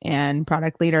partners and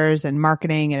product leaders and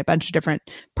marketing and a bunch of different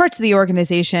parts of the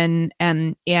organization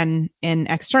and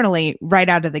externally right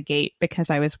out of the gate, because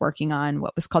I was working on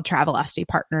what was called Travelocity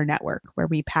Partner Network, where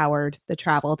we powered the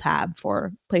travel tab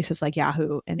for places like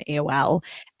Yahoo and AOL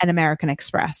and American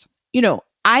Express.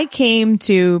 I came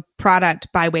to product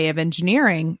by way of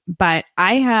engineering, but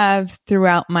I have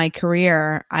throughout my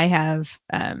career, I have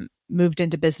moved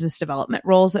into business development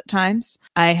roles at times.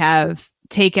 I have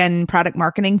taken product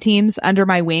marketing teams under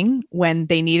my wing when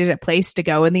they needed a place to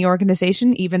go in the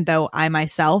organization, even though I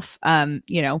myself,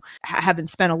 haven't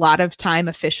spent a lot of time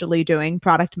officially doing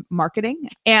product marketing.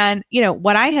 And,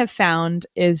 what I have found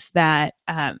is that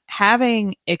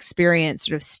having experience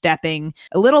sort of stepping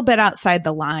a little bit outside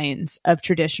the lines of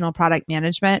traditional product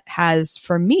management has,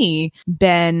 for me,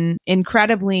 been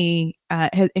incredibly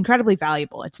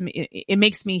valuable. It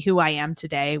makes me who I am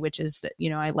today, which is that,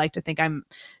 I like to think I'm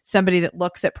somebody that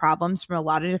looks at problems from a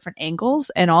lot of different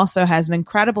angles and also has an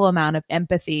incredible amount of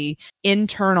empathy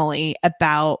internally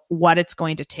about what it's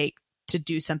going to take to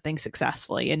do something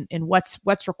successfully and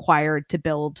what's required to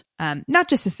build not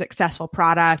just a successful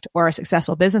product or a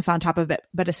successful business on top of it,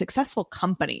 but a successful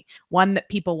company, one that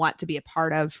people want to be a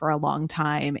part of for a long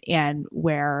time and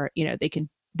where,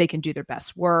 they can do their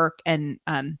best work and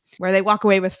where they walk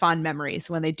away with fond memories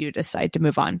when they do decide to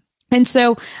move on. And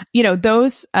so,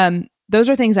 those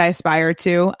are things I aspire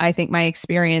to. I think my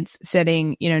experience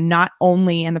sitting, not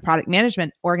only in the product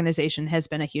management organization has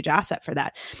been a huge asset for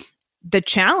that. The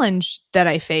challenge that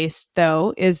I faced,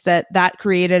 though, is that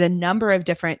created a number of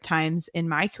different times in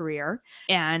my career.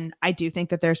 And I do think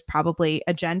that there's probably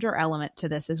a gender element to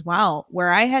this as well,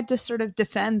 where I had to sort of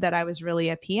defend that I was really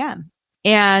a PM.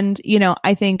 And,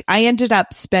 I think I ended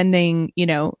up spending,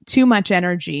 too much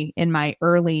energy in my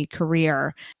early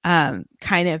career, having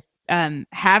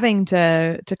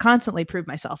to constantly prove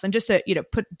myself. And just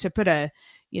to put a,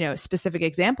 specific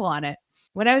example on it.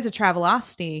 When I was at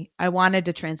Travelocity, I wanted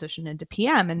to transition into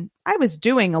PM, and I was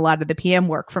doing a lot of the PM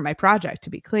work for my project, to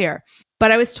be clear,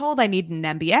 but I was told I needed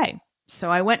an MBA. So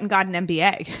I went and got an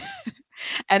MBA.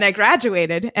 And I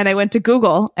graduated and I went to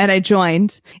Google and I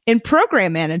joined in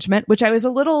program management, which I was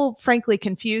a little, frankly,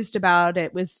 confused about.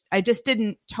 I just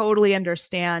didn't totally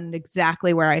understand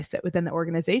exactly where I fit within the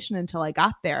organization until I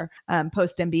got there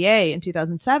post MBA in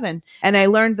 2007. And I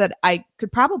learned that I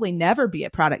could probably never be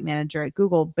a product manager at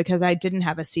Google because I didn't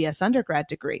have a CS undergrad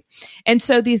degree. And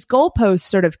so these goalposts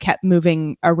sort of kept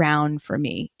moving around for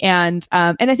me. And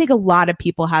I think a lot of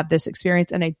people have this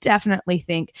experience. And I definitely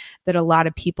think that a lot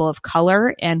of people of color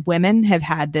and women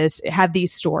have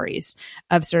these stories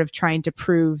of sort of trying to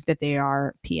prove that they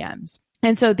are PMs.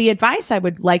 And so the advice I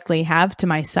would likely have to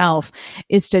myself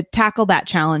is to tackle that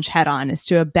challenge head on, is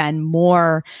to have been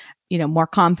more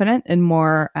confident and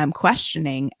more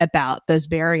questioning about those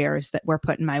barriers that were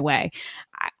put in my way.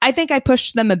 I think I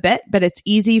pushed them a bit, but it's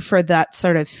easy for that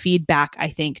sort of feedback, I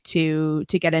think, to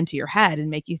get into your head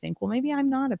and make you think, well, maybe I'm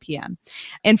not a PM.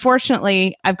 And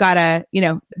fortunately, I've got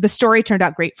the story turned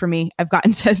out great for me. I've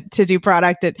gotten to do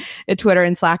product at Twitter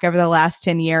and Slack over the last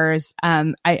 10 years.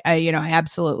 I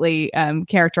absolutely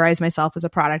characterize myself as a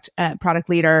product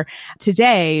leader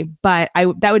today, but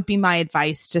that would be my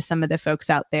advice to some of the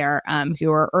folks out there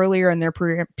who are earlier in their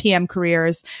PM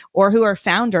careers or who are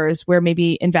founders where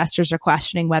maybe investors are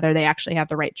questioning whether they actually have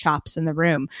the right chops in the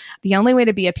room. The only way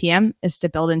to be a PM is to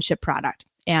build and ship product.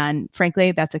 And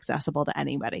frankly, that's accessible to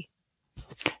anybody.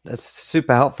 That's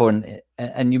super helpful.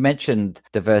 And you mentioned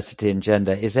diversity and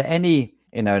gender. Is there any,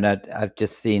 and I've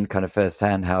just seen kind of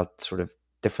firsthand how sort of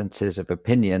differences of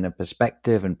opinion and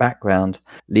perspective and background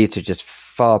lead to just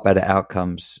far better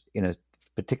outcomes,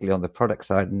 particularly on the product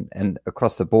side and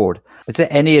across the board. Is there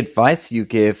any advice you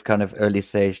give kind of early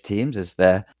stage teams as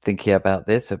they're thinking about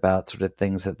this, about sort of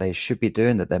things that they should be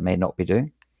doing that they may not be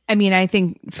doing? I mean, I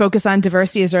think focus on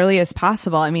diversity as early as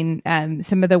possible. I mean,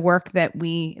 some of the work that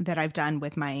I've done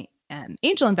with my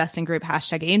angel investing group,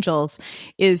 #Angels,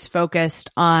 is focused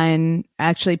on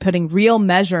actually putting real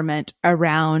measurement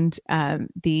around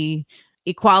the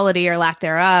equality or lack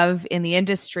thereof in the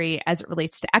industry as it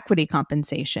relates to equity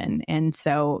compensation. And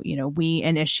so, we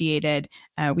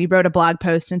wrote a blog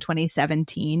post in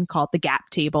 2017 called The Gap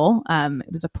Table.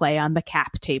 It was a play on the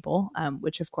cap table,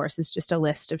 which of course is just a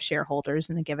list of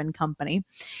shareholders in a given company.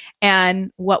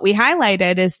 And what we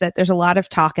highlighted is that there's a lot of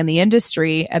talk in the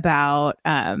industry about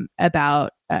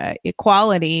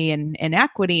equality and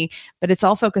equity, but it's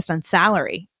all focused on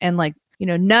salary. And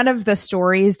none of the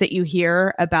stories that you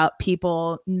hear about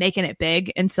people making it big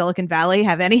in Silicon Valley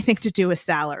have anything to do with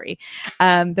salary.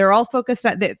 They're all focused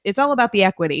on, it's all about the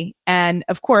equity. And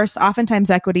of course,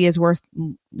 oftentimes equity is worth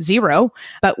zero,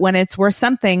 but when it's worth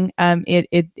something,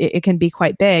 it can be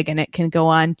quite big, and it can go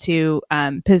on to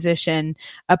position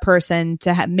a person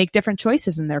to make different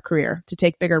choices in their career, to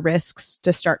take bigger risks,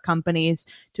 to start companies,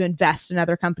 to invest in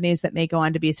other companies that may go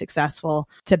on to be successful,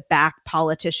 to back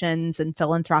politicians and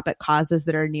philanthropic causes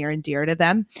that are near and dear to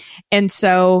them. And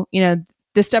so,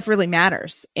 this stuff really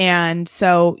matters. And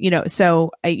so,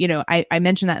 I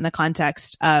mentioned that in the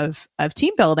context of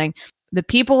team building. the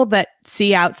people that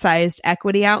see outsized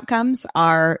equity outcomes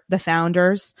are the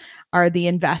founders, are the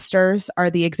investors, are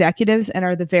the executives, and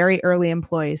are the very early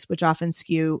employees, which often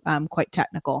skew quite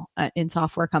technical in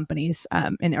software companies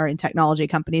or in technology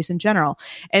companies in general.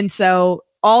 And so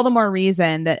all the more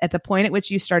reason that at the point at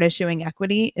which you start issuing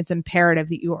equity, it's imperative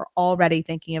that you are already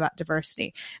thinking about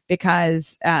diversity,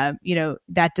 because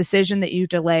that decision that you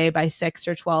delay by 6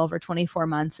 or 12 or 24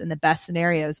 months in the best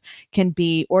scenarios can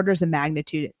be orders of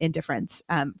magnitude in difference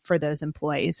for those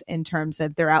employees in terms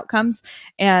of their outcomes.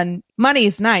 And money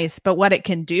is nice, but what it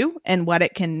can do and what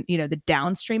it can, the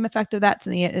downstream effect of that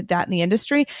in the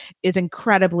industry is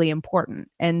incredibly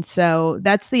important. And so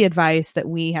that's the advice that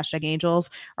we #Angels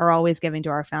are always giving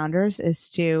to our founders is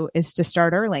to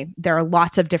start early. There are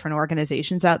lots of different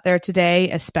organizations out there today,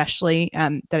 especially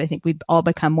that I think we've all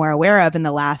become more aware of in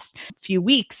the last few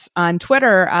weeks on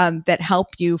Twitter, that help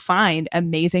you find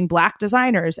amazing Black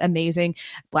designers, amazing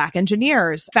Black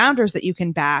engineers, founders that you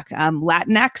can back,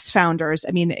 Latinx founders.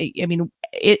 I mean,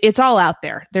 it's all out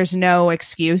there. There's no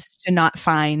excuse to not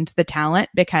find the talent,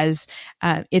 because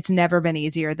it's never been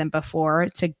easier than before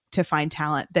to find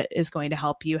talent that is going to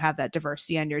help you have that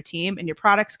diversity on your team, and your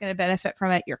product's going to benefit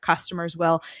from it. Your customers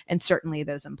will, and certainly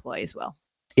those employees will.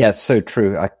 Yeah, so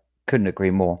true. I couldn't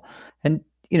agree more. And,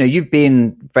 you've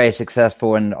been very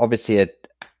successful, and obviously a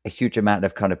huge amount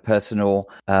of kind of personal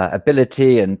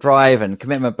ability and drive and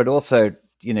commitment, but also,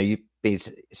 you've been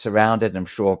surrounded, I'm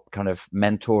sure, kind of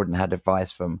mentored and had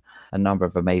advice from a number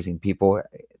of amazing people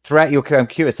throughout your career. I'm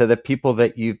curious, are there people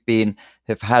that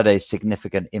have had a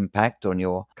significant impact on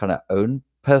your kind of own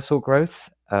personal growth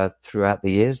throughout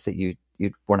the years that you'd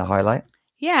want to highlight?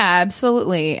 Yeah,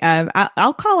 absolutely.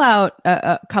 I'll call out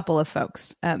a couple of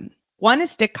folks. One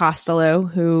is Dick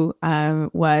Costolo, who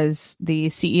was the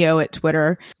CEO at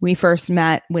Twitter. We first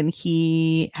met when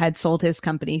he had sold his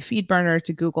company FeedBurner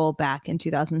to Google back in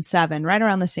 2007, right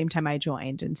around the same time I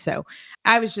joined. And so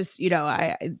I was just, he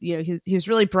was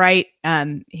really bright.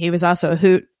 He was also a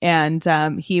hoot,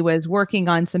 and he was working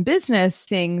on some business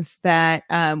things that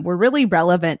were really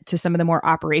relevant to some of the more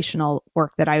operational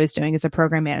work that I was doing as a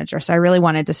program manager. So I really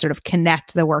wanted to sort of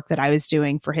connect the work that I was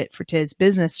doing for his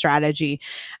business strategy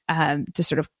to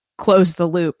sort of close the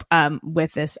loop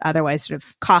with this otherwise sort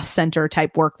of cost center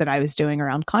type work that I was doing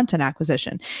around content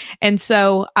acquisition. And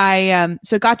so I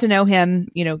got to know him,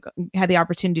 had the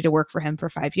opportunity to work for him for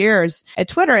 5 years at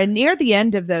Twitter. And near the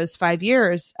end of those 5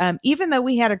 years, even though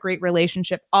we had a great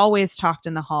relationship, always talked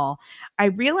in the hall, I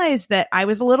realized that I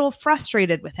was a little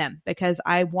frustrated with him because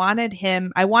I wanted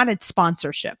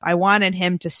sponsorship. I wanted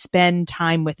him to spend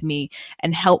time with me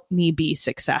and help me be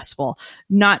successful,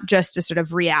 not just to sort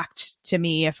of react to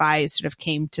me if I sort of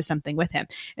came to something with him.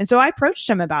 And so I approached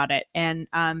him about it, and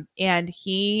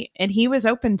he was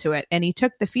open to it, and he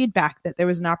took the feedback that there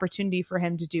was an opportunity for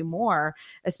him to do more,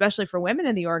 especially for women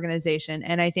in the organization.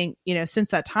 And I think,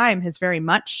 since that time has very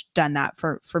much done that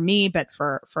for me, but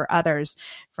for others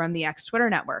from the X Twitter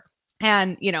network.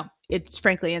 And, it's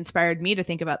frankly inspired me to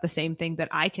think about the same thing that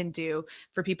I can do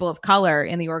for people of color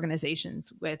in the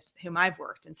organizations with whom I've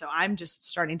worked. And so I'm just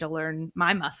starting to learn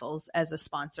my muscles as a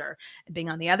sponsor and being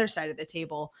on the other side of the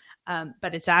table.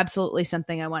 But it's absolutely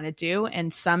something I want to do.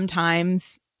 And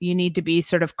sometimes you need to be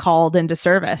sort of called into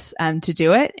service to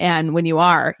do it. And when you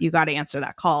are, you got to answer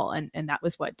that call. And that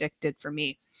was what Dick did for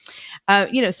me.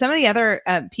 Some of the other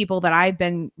people that I've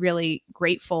been really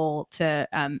grateful to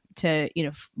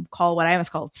call what I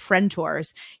almost call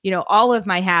friendtors. All of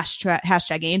my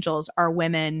 #Angels are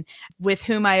women with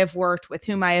whom I have worked, with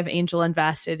whom I have angel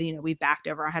invested. We've backed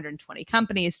over 120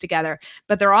 companies together,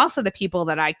 but they're also the people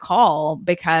that I call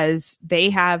because they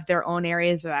have their own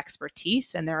areas of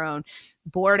expertise and their own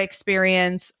board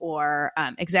experience or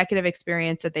executive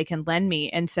experience that they can lend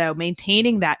me. And so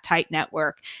maintaining that tight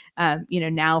network,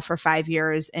 now for 5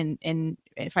 years and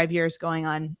 5 years going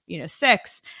on,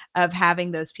 6 of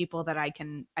having those people that I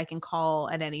can call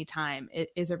at any time, it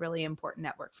is a really important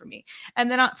network for me.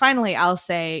 And then finally, I'll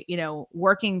say,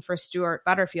 working for Stuart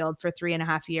Butterfield for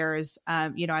 3.5 years,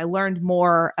 I learned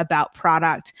more about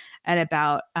product and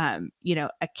about,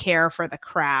 a care for the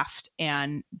craft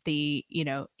and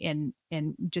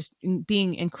and just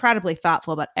being incredibly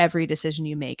thoughtful about every decision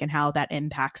you make and how that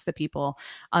impacts the people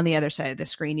on the other side of the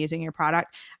screen using your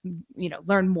product.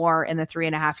 Learn more in the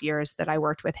 3.5 years that I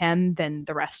worked with him than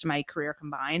the rest of my career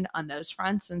combined on those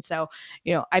fronts. And so,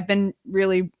 I've been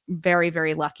really very,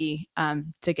 very lucky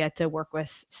to get to work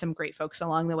with some great folks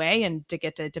along the way and to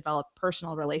get to develop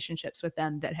personal relationships with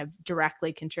them that have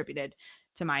directly contributed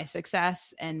to my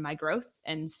success and my growth.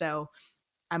 And so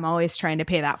I'm always trying to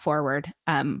pay that forward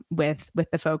with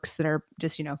the folks that are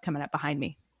just, coming up behind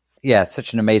me. yeah,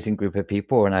 such an amazing group of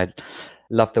people, and I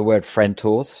love the word friend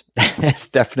tools. It's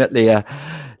definitely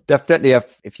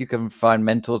if you can find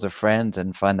mentors or friends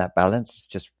and find that balance, it's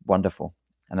just wonderful.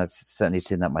 And I've certainly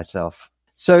seen that myself.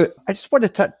 So I just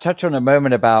want to touch on a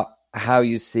moment about how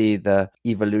you see the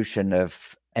evolution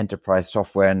of enterprise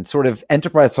software. And sort of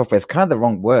enterprise software is kind of the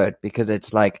wrong word, because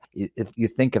it's like, if you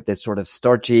think of this sort of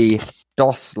stodgy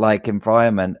DOS-like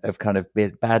environment of kind of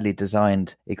badly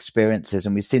designed experiences.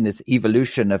 And we've seen this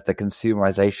evolution of the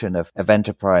consumerization of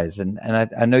enterprise. And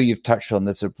I know you've touched on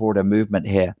this broader movement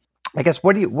here. I guess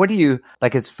what do you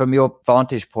like, as from your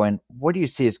vantage point, what do you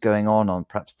see is going on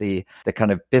perhaps the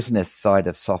kind of business side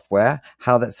of software,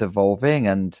 how that's evolving,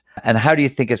 and how do you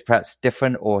think it's perhaps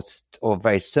different or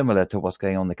very similar to what's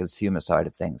going on the consumer side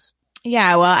of things?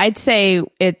 Yeah, well, I'd say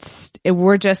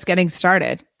we're just getting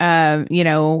started.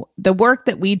 The work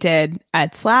that we did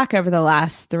at Slack over the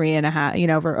last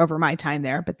 3.5, over my time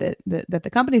there, but that the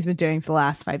company's been doing for the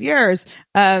last 5 years,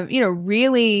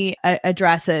 really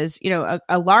addresses,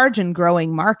 a large and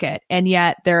growing market. And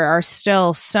yet there are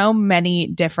still so many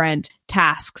different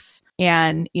tasks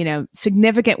and,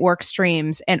 significant work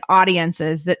streams and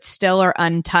audiences that still are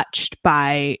untouched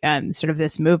by sort of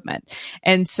this movement.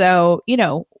 And so,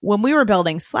 when we were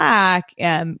building Slack,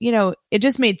 it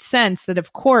just made sense that,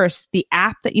 of course, the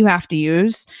app that you have to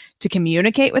use to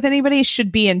communicate with anybody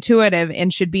should be intuitive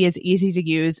and should be as easy to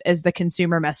use as the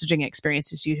consumer messaging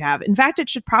experiences you have. In fact, it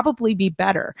should probably be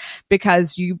better,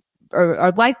 because you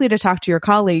are likely to talk to your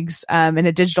colleagues in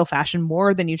a digital fashion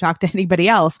more than you talk to anybody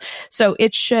else. So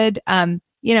it should,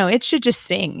 it should just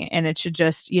sing, and it should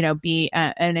just, be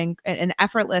an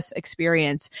effortless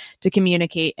experience to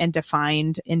communicate and to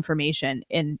find information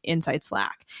inside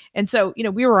Slack. And so,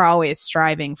 we were always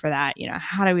striving for that.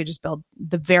 How do we just build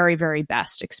the very, very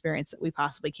best experience that we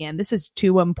possibly can? This is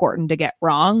too important to get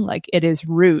wrong. Like, it is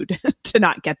rude to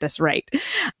not get this right.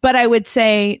 But I would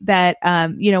say that,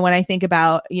 when I think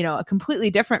about, a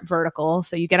completely different vertical,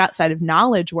 so you get outside of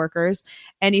knowledge workers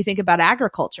and you think about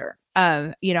agriculture.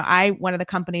 One of the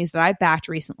companies that I backed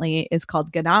recently is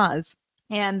called Ganaz.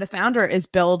 And the founder is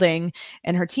building,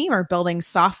 and her team are building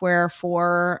software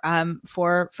for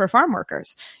farm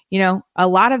workers. A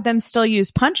lot of them still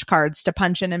use punch cards to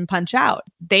punch in and punch out.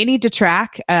 They need to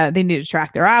track. They need to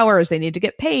track their hours. They need to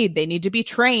get paid. They need to be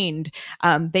trained.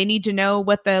 They need to know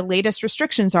what the latest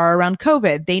restrictions are around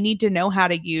COVID. They need to know how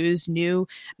to use new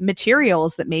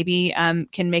materials that maybe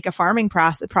can make a farming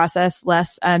process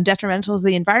less detrimental to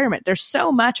the environment. There's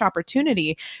so much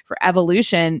opportunity for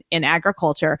evolution in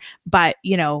agriculture, but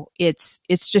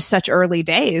it's just such early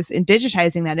days in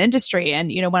digitizing that industry.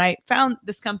 And, when I found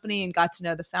this company and got to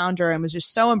know the founder and was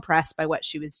just so impressed by what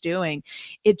she was doing,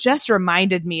 it just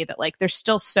reminded me that, like, there's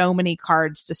still so many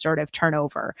cards to sort of turn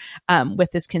over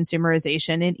with this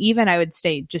consumerization. And even, I would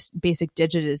say, just basic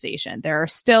digitization. There are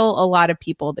still a lot of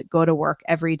people that go to work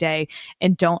every day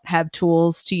and don't have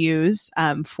tools to use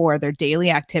for their daily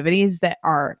activities that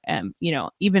are,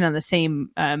 even on the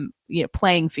same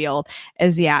playing field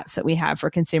as the apps that we have for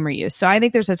consumer use. So I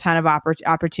think there's a ton of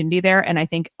opportunity there. And I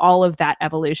think all of that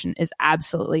evolution is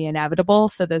absolutely inevitable.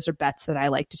 So those are bets that I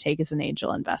like to take as an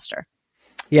angel investor.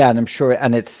 Yeah, and I'm sure,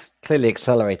 and it's clearly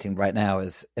accelerating right now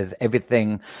as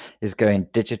everything is going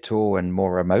digital and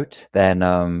more remote. Then,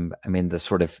 the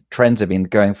sort of trends have been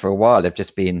going for a while. They've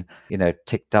just been,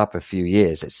 ticked up a few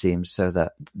years, it seems, so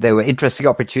that there were interesting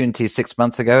opportunities 6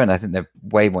 months ago, and I think there are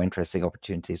way more interesting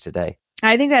opportunities today.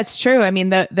 I think that's true.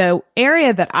 The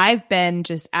area that I've been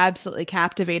just absolutely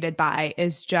captivated by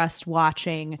is just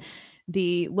watching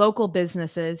the local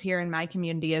businesses here in my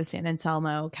community of San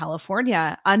Anselmo,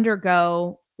 California,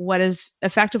 undergo what is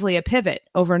effectively a pivot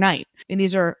overnight. And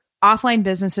these are offline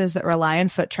businesses that rely on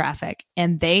foot traffic,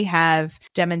 and they have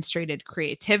demonstrated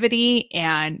creativity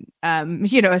and,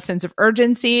 a sense of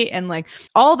urgency and, like,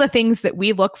 all the things that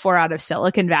we look for out of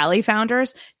Silicon Valley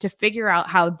founders to figure out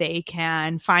how they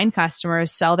can find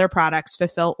customers, sell their products,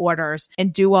 fulfill orders,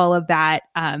 and do all of that,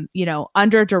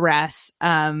 under duress,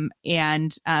 and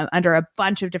under a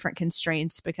bunch of different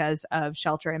constraints because of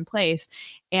shelter in place.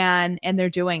 And they're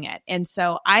doing it. And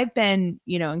so I've been,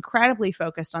 incredibly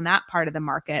focused on that part of the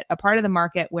market, a part of the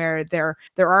market where there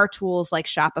are tools like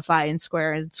Shopify and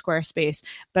Square and Squarespace.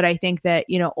 But I think that,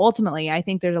 ultimately, I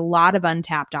think there's a lot of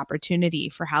untapped opportunity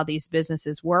for how these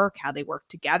businesses work, how they work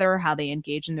together, how they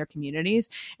engage in their communities.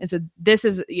 And so this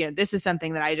is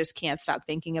something that I just can't stop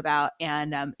thinking about,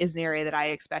 and is an area that I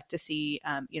expect to see,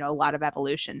 a lot of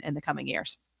evolution in the coming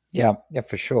years. Yeah,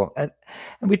 for sure.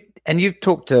 And you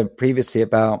talked previously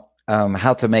about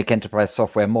how to make enterprise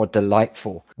software more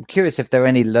delightful. I'm curious if there are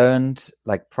any learned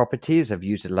properties of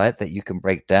user delight that you can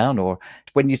break down, or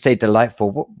when you say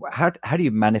delightful, how do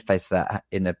you manifest that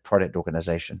in a product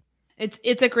organization?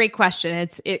 It's a great question.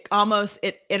 It almost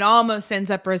ends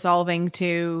up resolving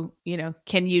to,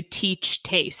 can you teach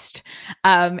taste?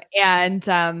 I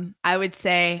would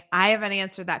say I haven't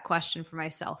answered that question for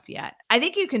myself yet. I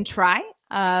think you can try.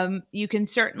 You can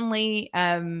certainly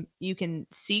you can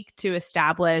seek to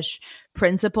establish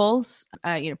principles,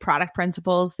 product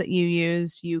principles that you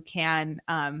use. You can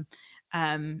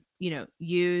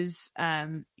use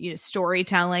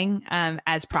storytelling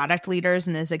as product leaders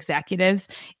and as executives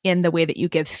in the way that you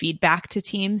give feedback to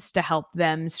teams to help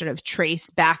them sort of trace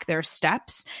back their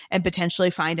steps and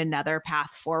potentially find another path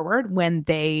forward when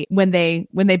they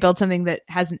build something that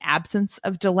has an absence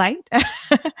of delight.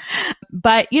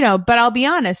 But I'll be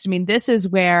honest. I mean, this is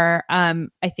where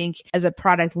I think as a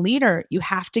product leader, you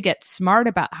have to get smart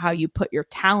about how you put your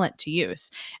talent to use.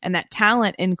 And that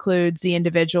talent includes the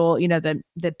individual, the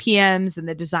PMs and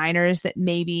the designers that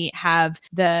maybe have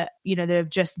that have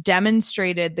just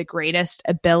demonstrated the greatest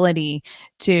ability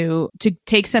to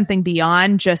take something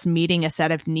beyond just meeting a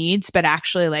set of needs, but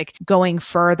actually going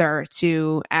further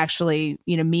to actually,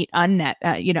 meet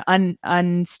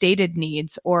unstated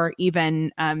needs, or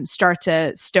even start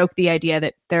to stoke the idea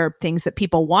that there are things that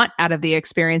people want out of the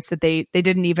experience that they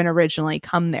didn't even originally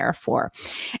come there for.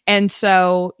 And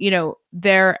so,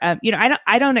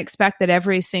 I don't expect that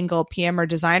every single PM or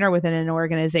designer within an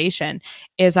organization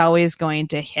is always going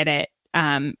to hit it,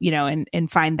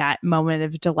 and find that moment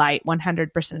of delight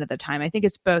 100% of the time. I think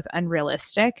it's both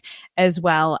unrealistic as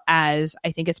well as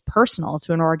I think it's personal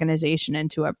to an organization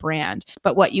and to a brand.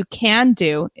 But what you can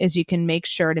do is you can make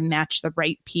sure to match the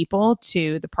right people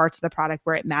to the parts of the product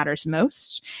where it matters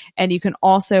most. And you can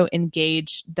also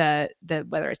engage the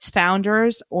whether it's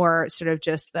founders or sort of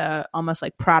just the almost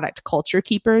like product culture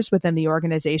keepers within the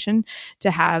organization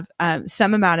to have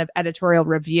some amount of editorial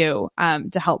review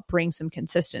to help bring some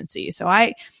consistency. So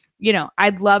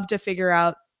I'd love to figure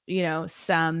out,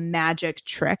 some magic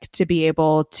trick to be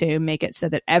able to make it so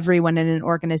that everyone in an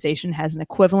organization has an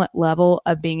equivalent level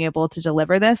of being able to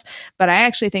deliver this. But I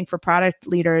actually think for product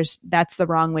leaders, that's the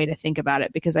wrong way to think about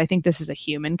it, because I think this is a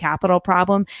human capital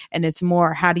problem. And it's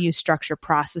more, how do you structure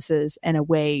processes in a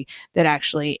way that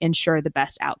actually ensure the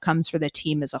best outcomes for the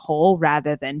team as a whole,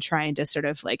 rather than trying to sort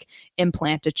of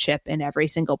implant a chip in every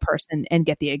single person and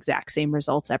get the exact same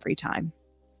results every time.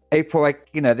 April,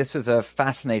 this was a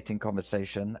fascinating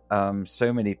conversation.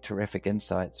 So many terrific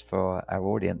insights for our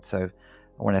audience. So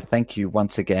I want to thank you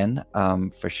once again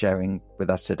for sharing with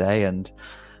us today, and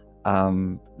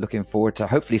looking forward to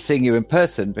hopefully seeing you in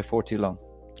person before too long.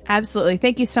 Absolutely.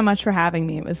 Thank you so much for having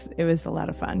me. It was a lot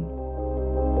of fun.